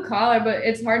a blue collar, but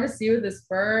it's hard to see with his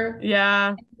fur.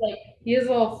 Yeah, Like he is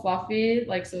a little fluffy,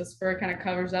 like so his fur kind of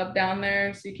covers up down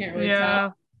there, so you can't really tell. yeah.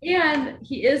 And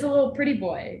he is a little pretty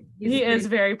boy. He's a He is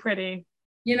pretty, very pretty.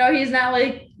 he's not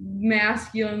like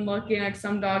masculine looking like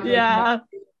some dogs are like Yeah.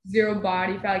 zero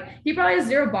body fat. Like, he probably has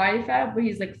zero body fat, but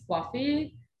he's like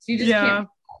fluffy. So you just can't Yeah.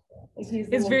 like he's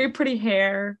a His little very pretty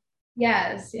hair.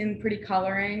 yes, and pretty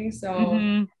coloring. So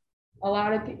Mm-hmm. a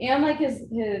lot of and like his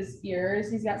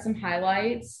ears, he's got some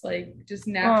highlights, like just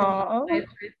natural Oh, highlights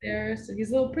right there. So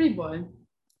he's a little pretty boy.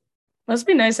 must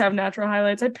be nice to have natural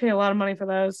highlights. I'd pay a lot of money for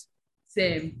those.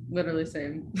 Same, literally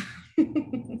same.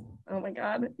 Oh my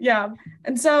God. Yeah.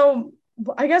 And so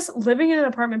I guess living in an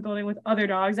apartment building with other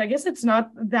dogs, I guess it's not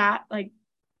that like,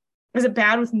 is it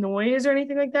bad with noise or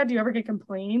anything like that? Do you ever get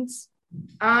complaints?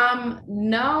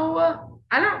 No,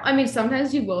 I don't. I mean,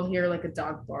 sometimes you will hear like a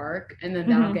dog bark, and then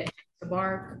that'll Mm-hmm. get him to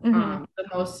bark. Mm-hmm. But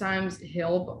most times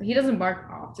he doesn't bark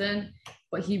often,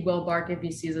 but he will bark if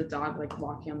he sees a dog like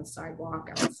walking on the sidewalk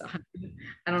outside.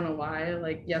 I don't know why.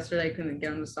 Like yesterday, I couldn't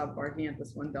get him to stop barking at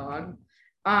this one dog.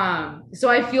 So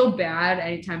I feel bad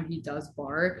anytime he does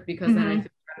bark because then I Mm-hmm.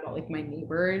 feel bad about like my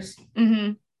neighbors.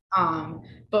 Mm-hmm.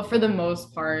 But for the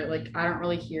most part, like I don't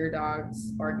really hear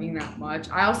dogs barking that much.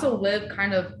 I also live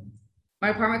kind of my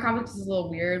apartment complex is a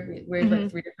little weird. We have Mm-hmm.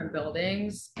 like three different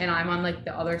buildings, and I'm on like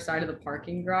the other side of the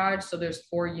parking garage. So there's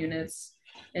 4 units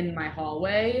in my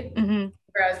hallway, Mm-hmm.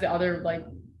 whereas the other like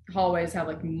hallways have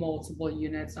like multiple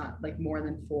units, not like more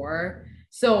than four.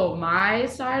 So my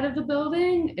side of the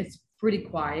building, it's pretty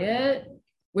quiet,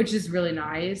 which is really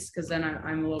nice because then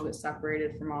I'm a little bit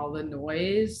separated from all the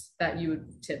noise that you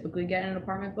would typically get in an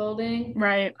apartment building.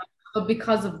 Right. But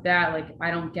because of that, like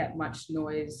I don't get much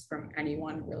noise from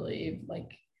anyone really. Like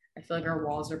I feel like our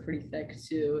walls are pretty thick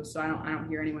too, so I don't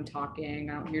hear anyone talking.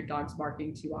 I don't hear dogs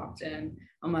barking too often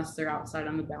unless they're outside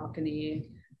on the balcony,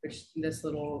 which this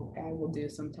little guy will do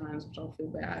sometimes, which I'll feel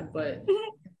bad, but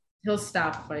he'll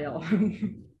stop if I yell.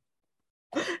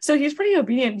 So he's pretty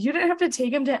obedient. You didn't have to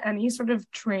take him to any sort of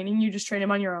training. You just train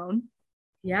him on your own.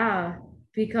 Yeah,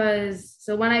 because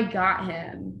so when I got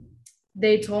him,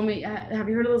 they told me, have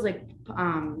you heard of those like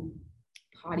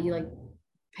potty like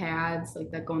pads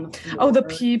like that go on the Oh, the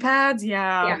floor? pee pads.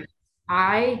 Yeah. Yeah,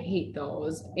 I hate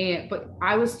those. And but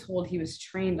I was told he was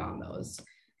trained on those.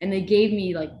 And they gave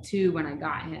me like two when I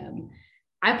got him.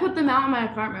 I put them out in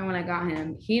my apartment when I got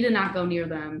him. He did not go near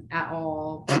them at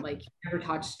all. Like he never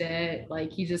touched it.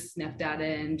 Like he just sniffed at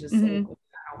it and just like,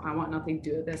 Mm-hmm. I want nothing to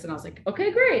do with this. And I was like,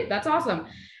 okay, great. That's awesome.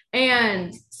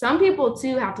 And some people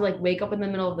too have to like wake up in the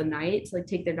middle of the night to like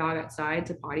take their dog outside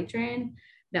to potty train.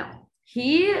 No,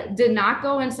 he did not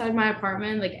go inside my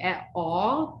apartment like at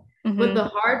all. But Mm-hmm. the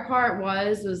hard part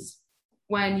was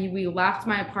when we left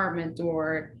my apartment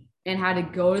door and had to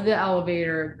go to the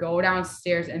elevator, go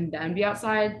downstairs, and then be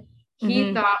outside. He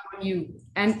Mm-hmm. thought when you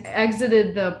and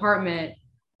exited the apartment,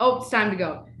 oh, it's time to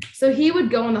go. So he would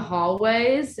go in the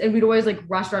hallways, and we'd always like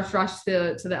rush to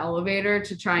the elevator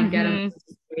to try and get him Mm-hmm.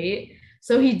 to wait.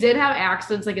 So he did have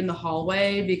accidents like in the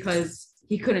hallway because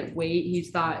he couldn't wait. He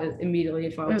thought immediately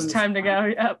if I It was opened this time to go.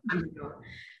 Yep. door.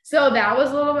 So that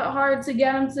was a little bit hard to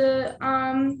get him to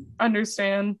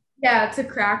Understand. yeah, to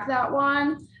crack that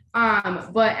one.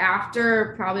 But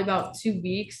after probably about 2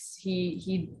 weeks,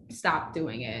 he stopped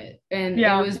doing it. And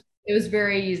Yeah. it was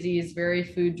very easy. It's very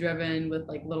food driven with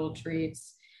like little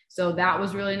treats. So that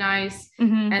was really nice.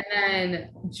 Mm-hmm. And then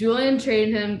Julian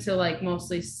trained him to like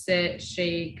mostly sit,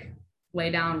 shake, lay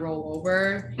down, roll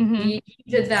over. Mm-hmm. He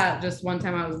did that just one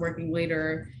time I was working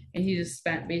later, and he just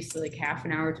spent basically like half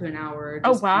an hour to an hour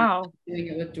Oh, just kind of wow. doing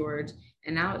it with George,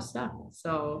 and now it's stuck.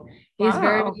 So he's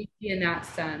very Wow. easy in that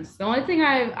sense. The only thing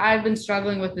I've been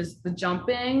struggling with is the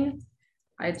jumping.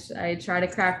 I try to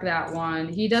crack that one.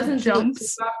 He doesn't do it too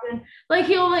Jumps. often. Like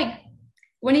he'll like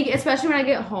when he especially when I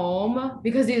get home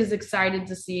because he's excited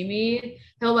to see me,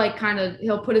 he'll like kind of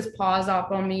he'll put his paws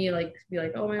up on me, like be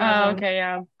like, oh my Oh, gosh, okay.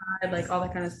 Yeah. like all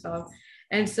that kind of stuff.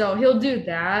 And so he'll do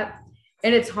that.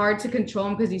 And it's hard to control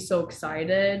him because he's so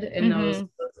excited in Mm-hmm. those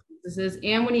instances.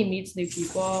 And when he meets new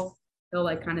people, he'll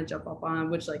like kind of jump up on him,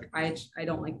 which like I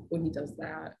don't like when he does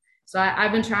that. So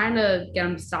I've been trying to get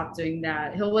him to stop doing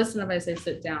that. He'll listen if I say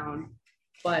sit down,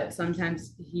 but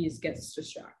sometimes he gets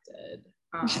distracted.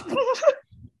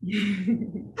 Yeah,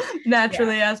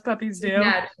 Naturally, as puppies do.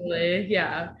 naturally,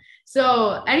 yeah.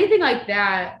 So anything like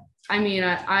that, I mean,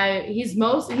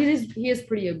 he is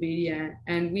pretty obedient,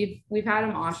 and we've had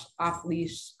him off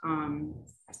leash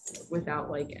without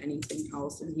like anything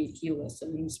else, and he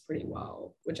listens pretty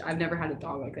well, which I've never had a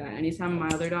dog like that. Anytime my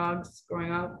other dogs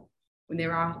growing up, when they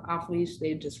were off leash,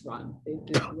 they'd just run. They'd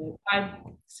just like, I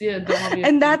see a dog.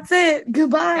 And that's it. Yeah.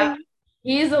 Goodbye.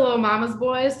 He's a little mama's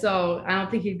boy, so I don't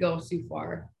think he'd go too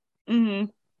far. Mm-hmm.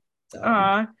 So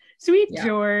Aw, sweet yeah.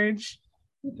 George.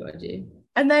 Georgie.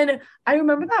 And then I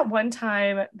remember that one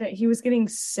time that he was getting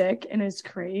sick in his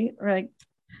crate, or like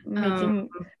Um,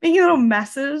 making little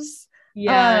messes.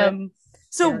 yeah, Um,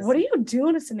 so what yes, do you do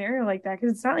in a scenario like that?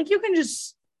 Because it's not like you can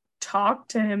just talk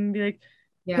to him and be like,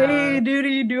 "Hey, yeah. dude, are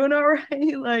you doing all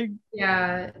right?" Like,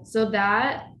 Yeah, so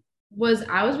that was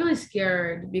I was really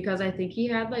scared because I think he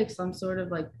had like some sort of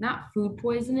like not food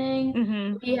poisoning.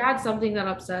 mm-hmm. He had something that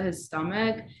upset his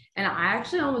stomach, and I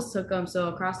actually almost took him. So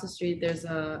across the street, there's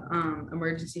a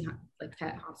emergency like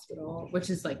pet hospital, which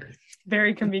is like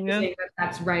Very convenient.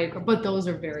 that's right, but those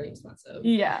are very expensive.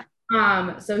 Yeah.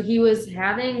 So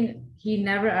he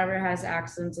never ever has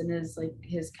accidents in his like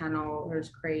his kennel or his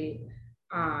crate.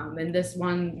 And this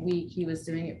one week he was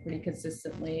doing it pretty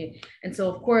consistently. And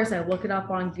so of course I look it up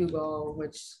on Google,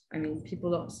 which I mean people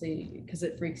don't see because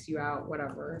it freaks you out,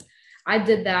 whatever. I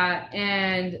did that,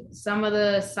 and some of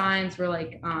the signs were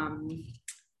like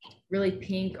really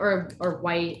pink or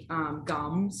white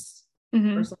gums or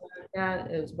Mm-hmm. something like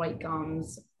that. It was white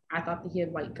gums. I thought that he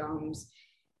had white gums,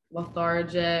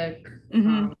 lethargic,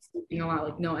 Mm-hmm. sleeping a lot,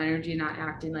 like no energy, not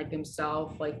acting like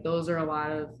himself. Like those are a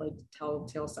lot of like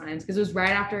telltale signs because it was right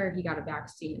after he got a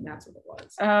vaccine. That's what it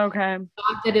was. Okay.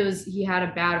 Not that it was he had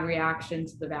a bad reaction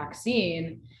to the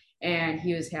vaccine and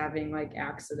he was having like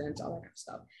accidents, all that kind of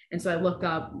stuff. And so I looked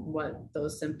up what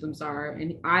those symptoms are,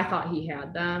 and I thought he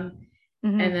had them.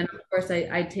 And Mm-hmm. then of course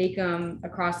I take him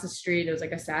across the street. It was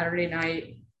like a Saturday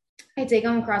night. I take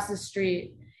them across the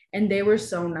street, and they were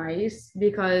so nice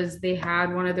because they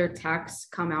had one of their techs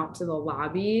come out to the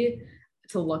lobby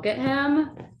to look at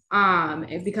him,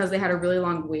 because they had a really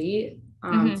long wait,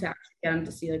 Mm-hmm. to actually get him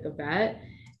to see like a vet.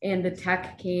 And the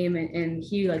tech came, and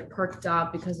he like perked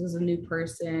up because it was a new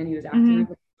person. He was acting Mm-hmm.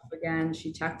 like again.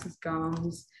 She checked his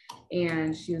gums,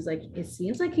 and she was like, it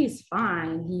seems like he's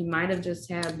fine. He might have just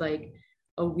had like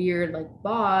a weird like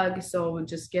bug, so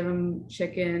just give him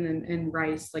chicken and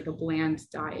rice, like a bland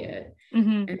diet.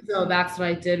 Mm-hmm. And so that's what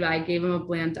I did. I gave him a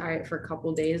bland diet for a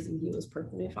couple of days, and he was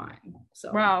perfectly fine.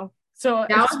 So Wow. So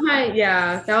that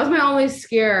was that was my only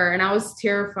scare, and I was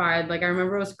terrified. Like I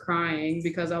remember I was crying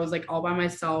because I was like all by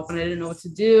myself and I didn't know what to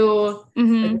do. Like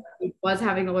mm-hmm. I was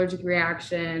having allergic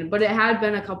reaction, but it had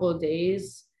been a couple of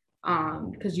days,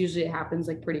 because usually it happens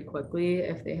like pretty quickly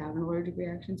if they have an allergic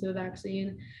reaction to the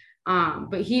vaccine.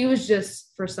 But he was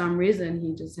just, for some reason,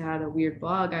 he just had a weird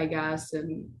bug, I guess,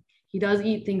 and he does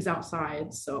eat things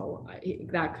outside, so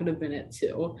that could have been it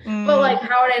too. But like, Mm,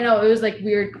 how would I know? It was like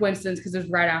weird coincidence because it was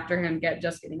right after him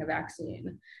just getting a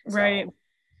vaccine. right.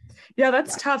 So Yeah,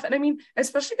 that's yeah. tough. And I mean,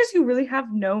 especially because you really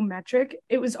have no metric.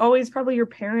 It was always probably your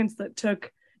parents that took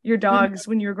your dogs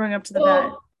when you were going up to the vet.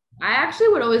 Well, I actually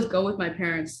would always go with my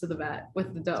parents to the vet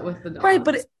with the Right, dogs.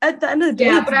 but at the end of the day,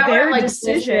 Yeah, it's but I wouldn't their like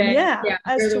decision, listen. yeah, Yeah,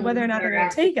 as they're to the whether or ones not that they're are going to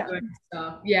actually take doing them.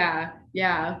 stuff. Yeah,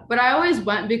 yeah. But I always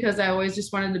went because I always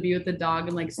just wanted to be with the dog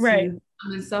and like Right. soothe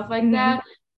them and stuff like Mm-hmm. that.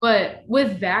 But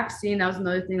with vaccine, that was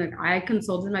another thing. Like I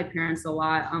consulted my parents a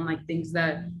lot on like things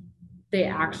that they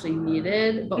actually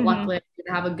needed. But Mm-hmm. luckily, I did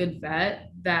have a good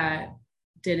vet that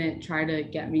didn't try to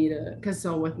get me to. Because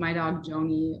so with my dog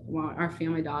Joni, our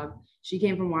family dog, she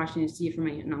came from Washington D.C. from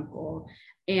my aunt and uncle,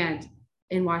 and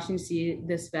in Washington D.C.,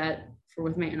 this vet for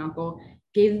with my aunt and uncle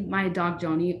gave my dog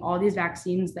Joni all these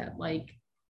vaccines that like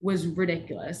was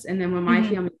ridiculous. And then when my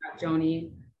Mm-hmm. family got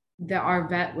Joni, that our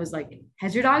vet was like,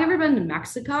 "Has your dog ever been to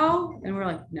Mexico?" And we're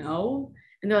like, "No."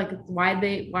 And they're like,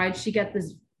 why'd she get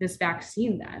this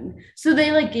vaccine then? So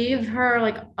they like gave her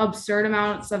like absurd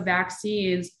amounts of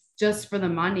vaccines just for the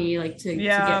money, like to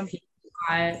Yeah. get paid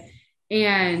for it.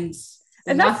 And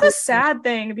And that's the luckily, sad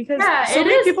thing because yeah, so it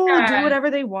many is people will do sad.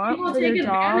 whatever they want People for take their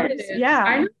dogs. advantage. Yeah.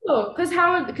 I know,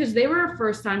 because they were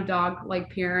first time dog like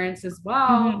parents as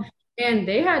well, Mm-hmm. and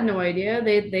they had no idea.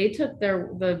 They took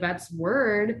the vet's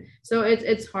word, so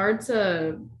it's hard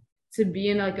to be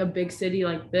in like a big city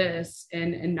like this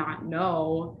and not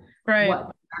know Right. what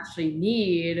they actually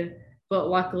need. But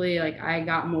luckily, like I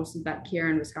got most of that care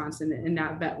in Wisconsin, and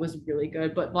that vet was really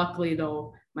good. But luckily,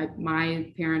 though, my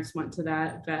parents went to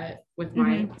that vet with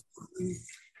my Mm-hmm.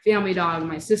 family dog.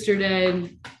 My sister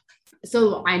did,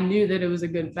 so I knew that it was a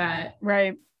good vet.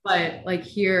 Right. But like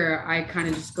here, I kind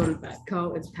of just go to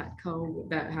Petco. It's Petco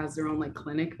that has their own like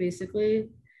clinic basically,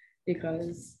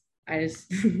 because I just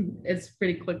it's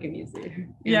pretty quick and easy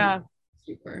and Yeah.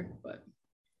 cheaper. But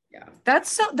yeah,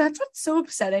 That's what's so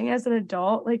upsetting as an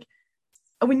adult. Like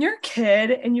when you're a kid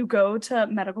and you go to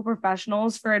medical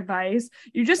professionals for advice,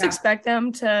 you just yeah, expect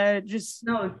them to just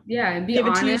no, yeah, and be give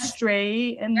it to you honest.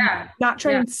 straight and Yeah, not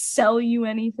try yeah, and sell you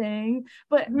anything.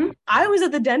 But mm-hmm. I was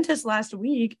at the dentist last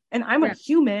week and I'm a Yeah,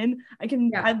 human. I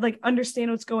yeah, like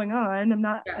understand what's going on. I'm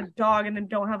not yeah, a dog and I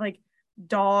don't have like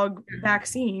dog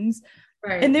vaccines,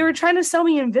 Right. and they were trying to sell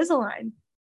me Invisalign.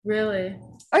 Really?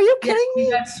 Are you Yeah, kidding you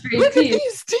me? got straight Look at teeth.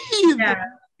 these teeth. Yeah.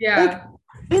 Like, Yeah.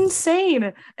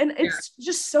 insane. And Yeah. it's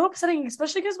just so upsetting,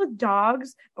 especially because with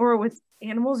dogs or with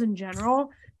animals in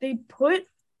general, they put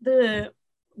the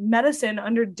medicine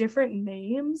under different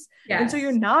names. And so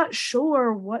you're Yes. not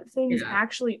sure what things Yeah.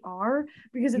 actually are,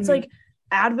 because it's Mhm. like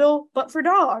Advil, but for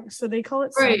dogs. So they call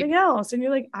it Right. something else. And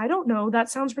you're like, I don't know. That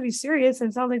sounds pretty serious and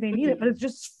it sounds like they need it, but Mhm. it's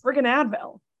just friggin'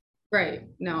 Advil. Right.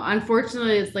 No,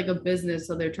 unfortunately, it's like a business,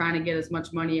 so they're trying to get as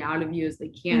much money out of you as they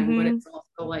can. But Mm-hmm. it's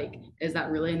also like, is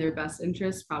that really in their best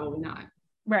interest? Probably not.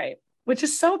 Right. Which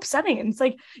is so upsetting. And it's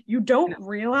like you don't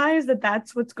realize that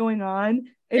that's what's going on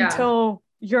Yeah. until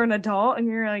you're an adult and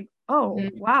you're like, oh,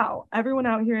 Mhm. wow, everyone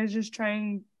out here is just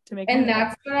trying to make And money.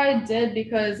 that's what I did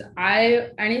because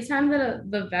anytime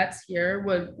that the vets here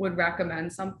would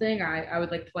recommend something, I would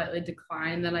like politely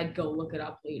decline. Then I'd go look it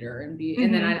up later and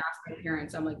then Mm-hmm. I'd ask my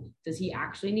parents, I'm like, does he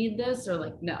actually need this or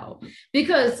like no?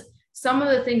 Because some of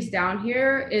the things down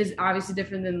here is obviously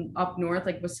different than up north,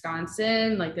 like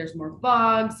Wisconsin. Like there's more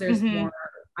bugs, there's Mm-hmm. more.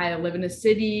 I live in a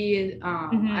city. I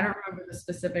Mm-hmm. don't remember the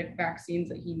specific vaccines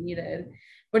that he needed,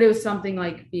 but it was something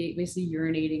like basically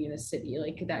urinating in a city,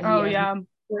 like that he Oh, has yeah.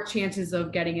 more chances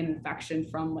of getting an infection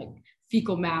from like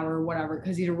fecal matter or whatever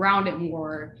because he's around it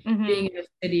more, Mm-hmm. being in the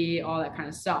city, all that kind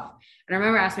of stuff. And I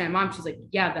remember asking my mom, she's like,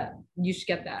 "Yeah, that you should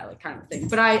get that, like kind of thing."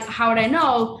 But how would I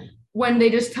know when they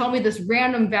just tell me this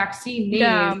random vaccine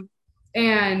Yeah. name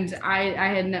and I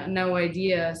had no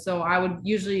idea. So I would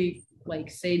usually like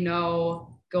say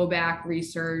no, go back,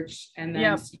 research, and then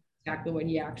Yep. see exactly what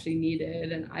he actually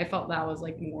needed. And I felt that was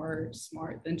like more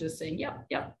smart than just saying, "Yep,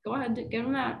 yep, go ahead, give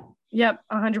him that." Yep.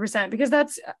 100%. Because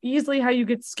that's easily how you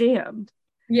get scammed.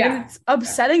 And Yeah. it's Yeah.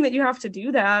 upsetting that you have to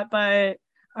do that, but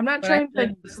I'm not But I trying feel to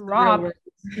like this is the real drop, world.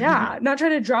 yeah, not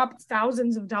trying to drop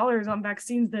thousands of dollars on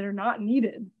vaccines that are not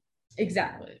needed.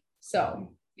 Exactly.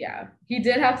 So yeah, he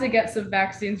did have to get some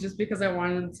vaccines just because I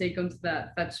wanted to take him to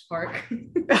that fetch park.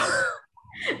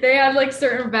 They had like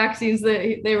certain vaccines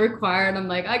that they required. I'm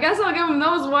like, I guess I'll give him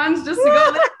those ones just to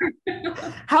go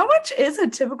there. How much is a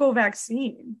typical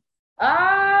vaccine?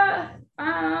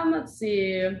 Let's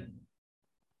see,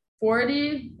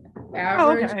 40 Oh,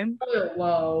 average, okay. probably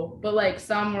low, but like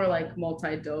some were like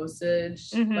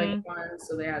multi-dosage, like Mm-hmm. ones,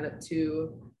 so they had it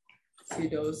two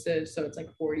dosage, so it's like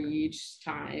 40 each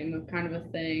time, kind of a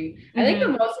thing. I think the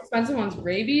Mm-hmm. most expensive one's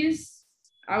rabies,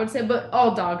 I would say, but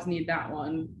all dogs need that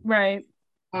one. Right.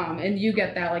 And you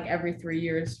get that like every 3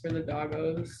 years for the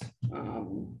doggos.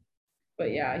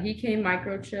 But yeah, he came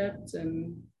microchipped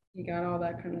and he got all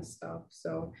that kind of stuff.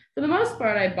 So for the most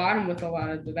part, I bought him with a lot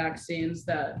of the vaccines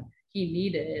that he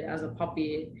needed as a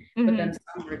puppy, but Mm-hmm. then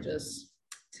some were just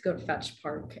to go to fetch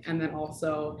park. And then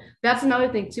also that's another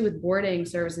thing too with boarding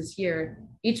services here.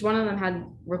 Each one of them had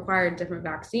required different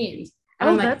vaccines. And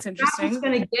I'm Oh, like, that's I'm not just interesting.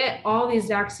 gonna get all these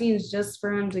vaccines just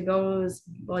for him to go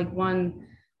like one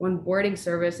boarding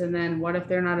service, and then what if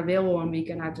they're not available one week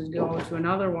and I have to go to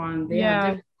another one? They have Yeah.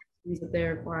 different things that they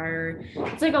require.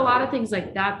 It's like a lot of things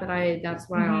like that that's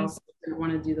why I Mm-hmm. also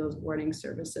want to do those boarding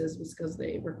services, was because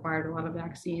they required a lot of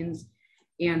vaccines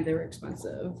and they're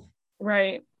expensive.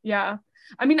 Right. Yeah.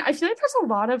 I mean, I feel like there's a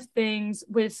lot of things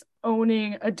with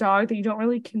owning a dog that you don't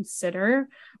really consider.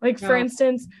 Like, for No.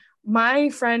 instance, my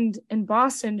friend in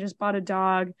Boston just bought a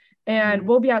dog, and Mhm.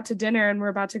 we'll be out to dinner and we're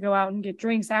about to go out and get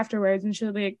drinks afterwards. And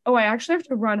she'll be like, oh, I actually have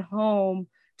to run home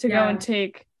to go and Yeah.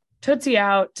 take Tootsie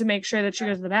out to make sure that she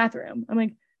goes to the bathroom. I'm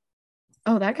like,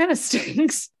 oh, that kind of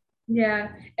stinks. Yeah,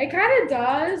 it kind of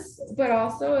does, but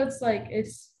also it's like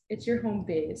it's your home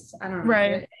base. I don't know.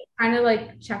 Right. It kind of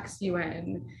like checks you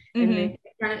in and Mm-hmm. make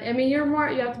I mean, you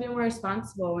have to be more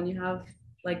responsible when you have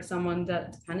like someone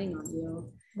that depending on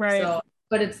you. Right. So,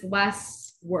 but it's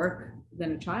less work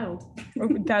than a child.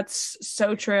 That's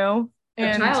so true. A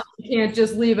And child, you can't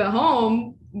just leave at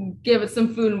home, give it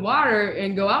some food and water,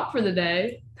 and go out for the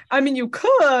day. I mean, you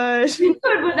could. You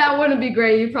could, but that wouldn't be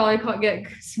great. You probably get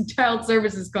some child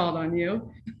services called on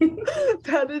you.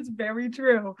 That is very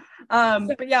true.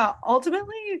 But yeah,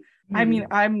 ultimately, I mean,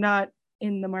 Hmm. I'm not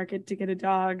in the market to get a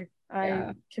dog. I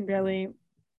Yeah, can barely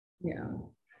yeah.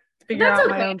 But figure that's out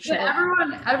my okay. own But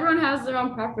shit. everyone has their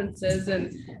own preferences,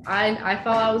 and I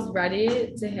felt I was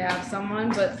ready to have someone,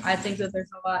 but I think that there's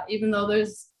a lot, even though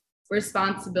there's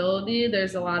responsibility,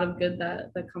 there's a lot of good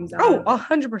that comes out Oh, of it.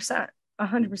 100%.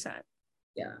 100%.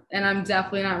 Yeah, and I'm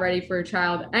definitely not ready for a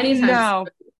child anytime soon. No, no.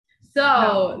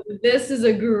 So this is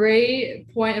a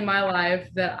great point in my life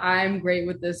that I'm great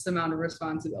with this amount of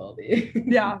responsibility.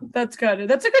 Yeah, that's good.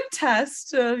 That's a good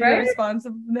test of your Right?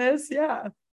 responsiveness. Yeah.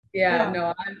 Yeah, Yeah.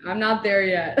 no, I'm not there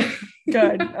yet.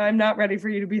 Good. I'm not ready for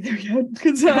you to be there yet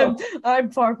because No,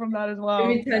 I'm far from that as give well.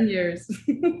 me 10 years.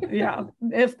 Yeah,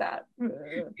 if that.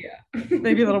 Yeah.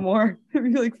 Maybe a little more. Maybe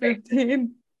like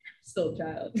 15. Still a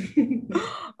child.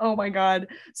 Oh my God.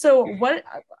 So what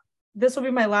this will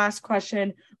be my last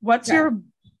question. What's Okay. your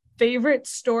favorite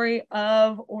story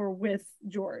of or with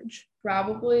George?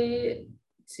 Probably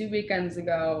 2 weekends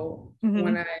ago when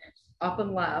Mm-hmm. I up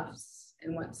and left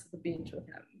and went to the beach with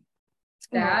him.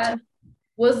 That Oh.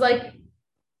 was like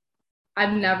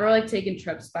I've never like taken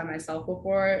trips by myself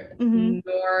before, Mm-hmm.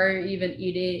 nor even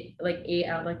ate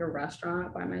at like a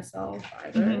restaurant by myself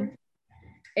Mm-hmm. either.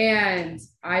 And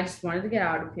I just wanted to get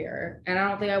out of here. And I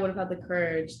don't think I would have had the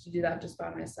courage to do that just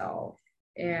by myself.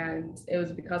 And it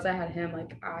was because I had him.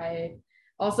 Like I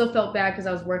also felt bad because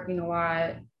I was working a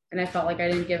lot and I felt like I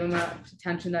didn't give him enough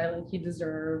attention that like he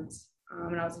deserved.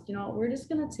 And I was like, we're just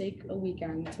gonna take a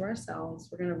weekend to ourselves.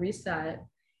 We're gonna reset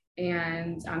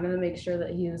and I'm gonna make sure that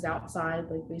he was outside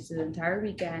like basically the entire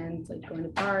weekend, like going to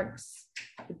parks,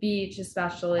 the beach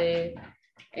especially.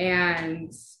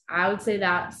 And I would say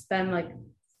that's been like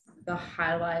the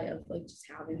highlight of like just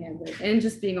having him and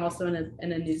just being also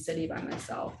in a new city by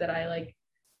myself that I like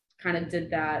kind of did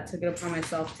that, took it upon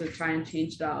myself to try and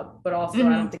change it up. But also I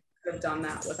Mm-hmm. don't think I could have done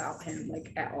that without him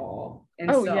like at all. And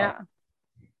Oh so yeah.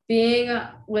 being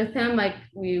with him, like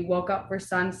we woke up for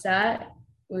sunset.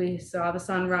 We saw the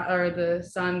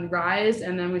sunrise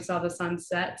and then we saw the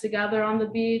sunset together on the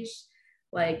beach.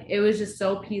 Like it was just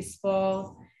so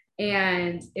peaceful.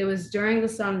 And it was during the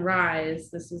sunrise.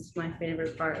 This is my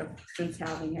favorite part of since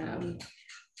having him.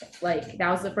 Like that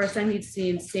was the first time he'd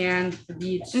seen sand, the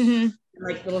beach, Mm-hmm.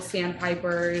 like little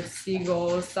sandpipers,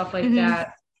 seagulls, stuff like Mm-hmm.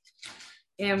 that.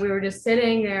 And we were just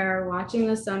sitting there watching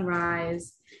the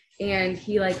sunrise. And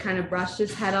he like kind of brushed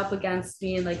his head up against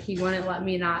me and like he wouldn't let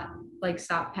me not like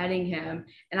stop petting him.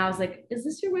 And I was like, is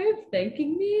this your way of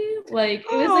thanking me? Like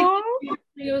Oh.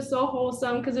 it was so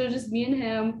wholesome because it was just me and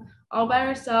him all by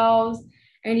ourselves.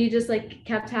 And he just like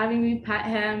kept having me pet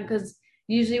him because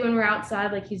usually when we're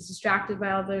outside, like he's distracted by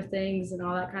other things and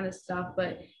all that kind of stuff.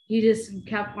 But he just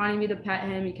kept wanting me to pet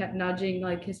him. He kept nudging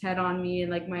like his head on me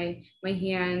and like my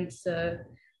hand to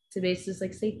basically just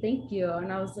like say thank you.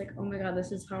 And I was like, oh my God,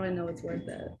 this is how I know it's worth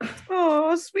it.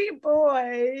 Oh, sweet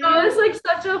boy. Oh, it's like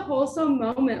such a wholesome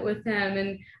moment with him.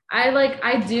 And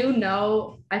I do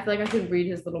know, I feel like I could read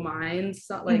his little mind,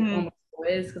 so, like Mm-hmm. almost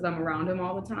always because I'm around him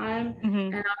all the time.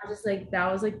 Mm-hmm. And I was just like, that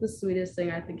was like the sweetest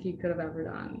thing I think he could have ever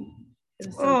done. It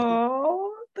was so cute. Oh,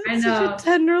 I that's such a know.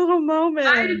 tender little I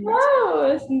moment. know.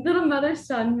 It's a little mother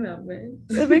son moment.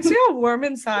 It makes me all warm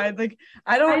inside. Like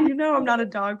I I don't, I'm not a know.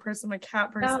 dog person, I'm a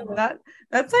cat person, but No.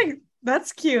 that's like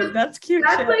that's cute. That's cute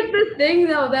That's shit. like the thing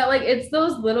though, that like it's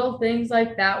those little things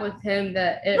like that with him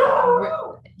that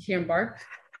hear him bark.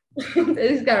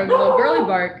 He's got a little girly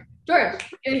bark. George,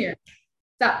 get in here.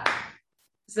 Stop.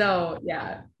 So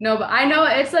yeah. No, but I know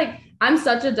it's like I'm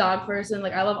such a dog person.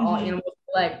 Like I love all Mm-hmm. animals.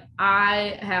 Like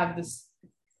I have this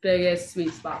biggest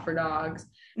sweet spot for dogs.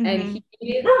 And Mm-hmm.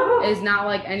 he is not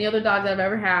like any other dog that I've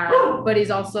ever had, but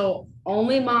he's also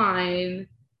only mine.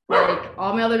 Like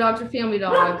all my other dogs are family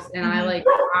dogs, and Mm-hmm.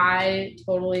 I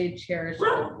totally cherish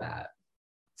all of that.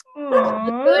 The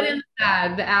good Aww. and the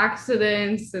bad, the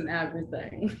accidents and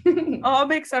everything. All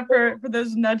except for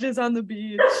those nudges on the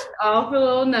beach. All for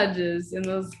little nudges and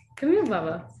those come here,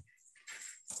 Bubba.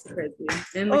 Crazy.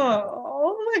 And the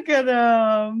Oh, look at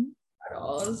him.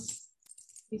 cuddles.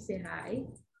 You say hi.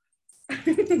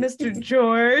 Mr.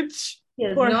 George. He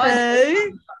has no idea Jorge.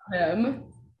 about him.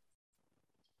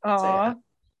 So yeah, Aw.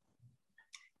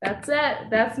 that's it.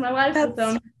 That's my life with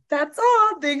That's them. that's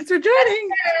all. Thanks for joining.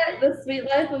 The sweet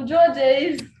life of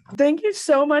Georges. Thank you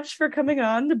so much for coming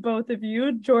on to both of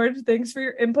you. George, thanks for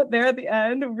your input there at the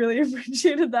end. Really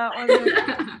appreciated that one.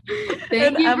 Thank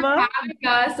And you for Emma,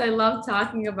 having us. I love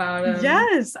talking about him.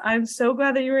 yes, I'm so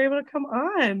glad that you were able to come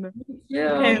on. Thank you.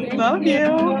 Okay, Thank love you.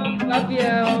 you. Love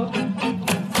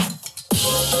you.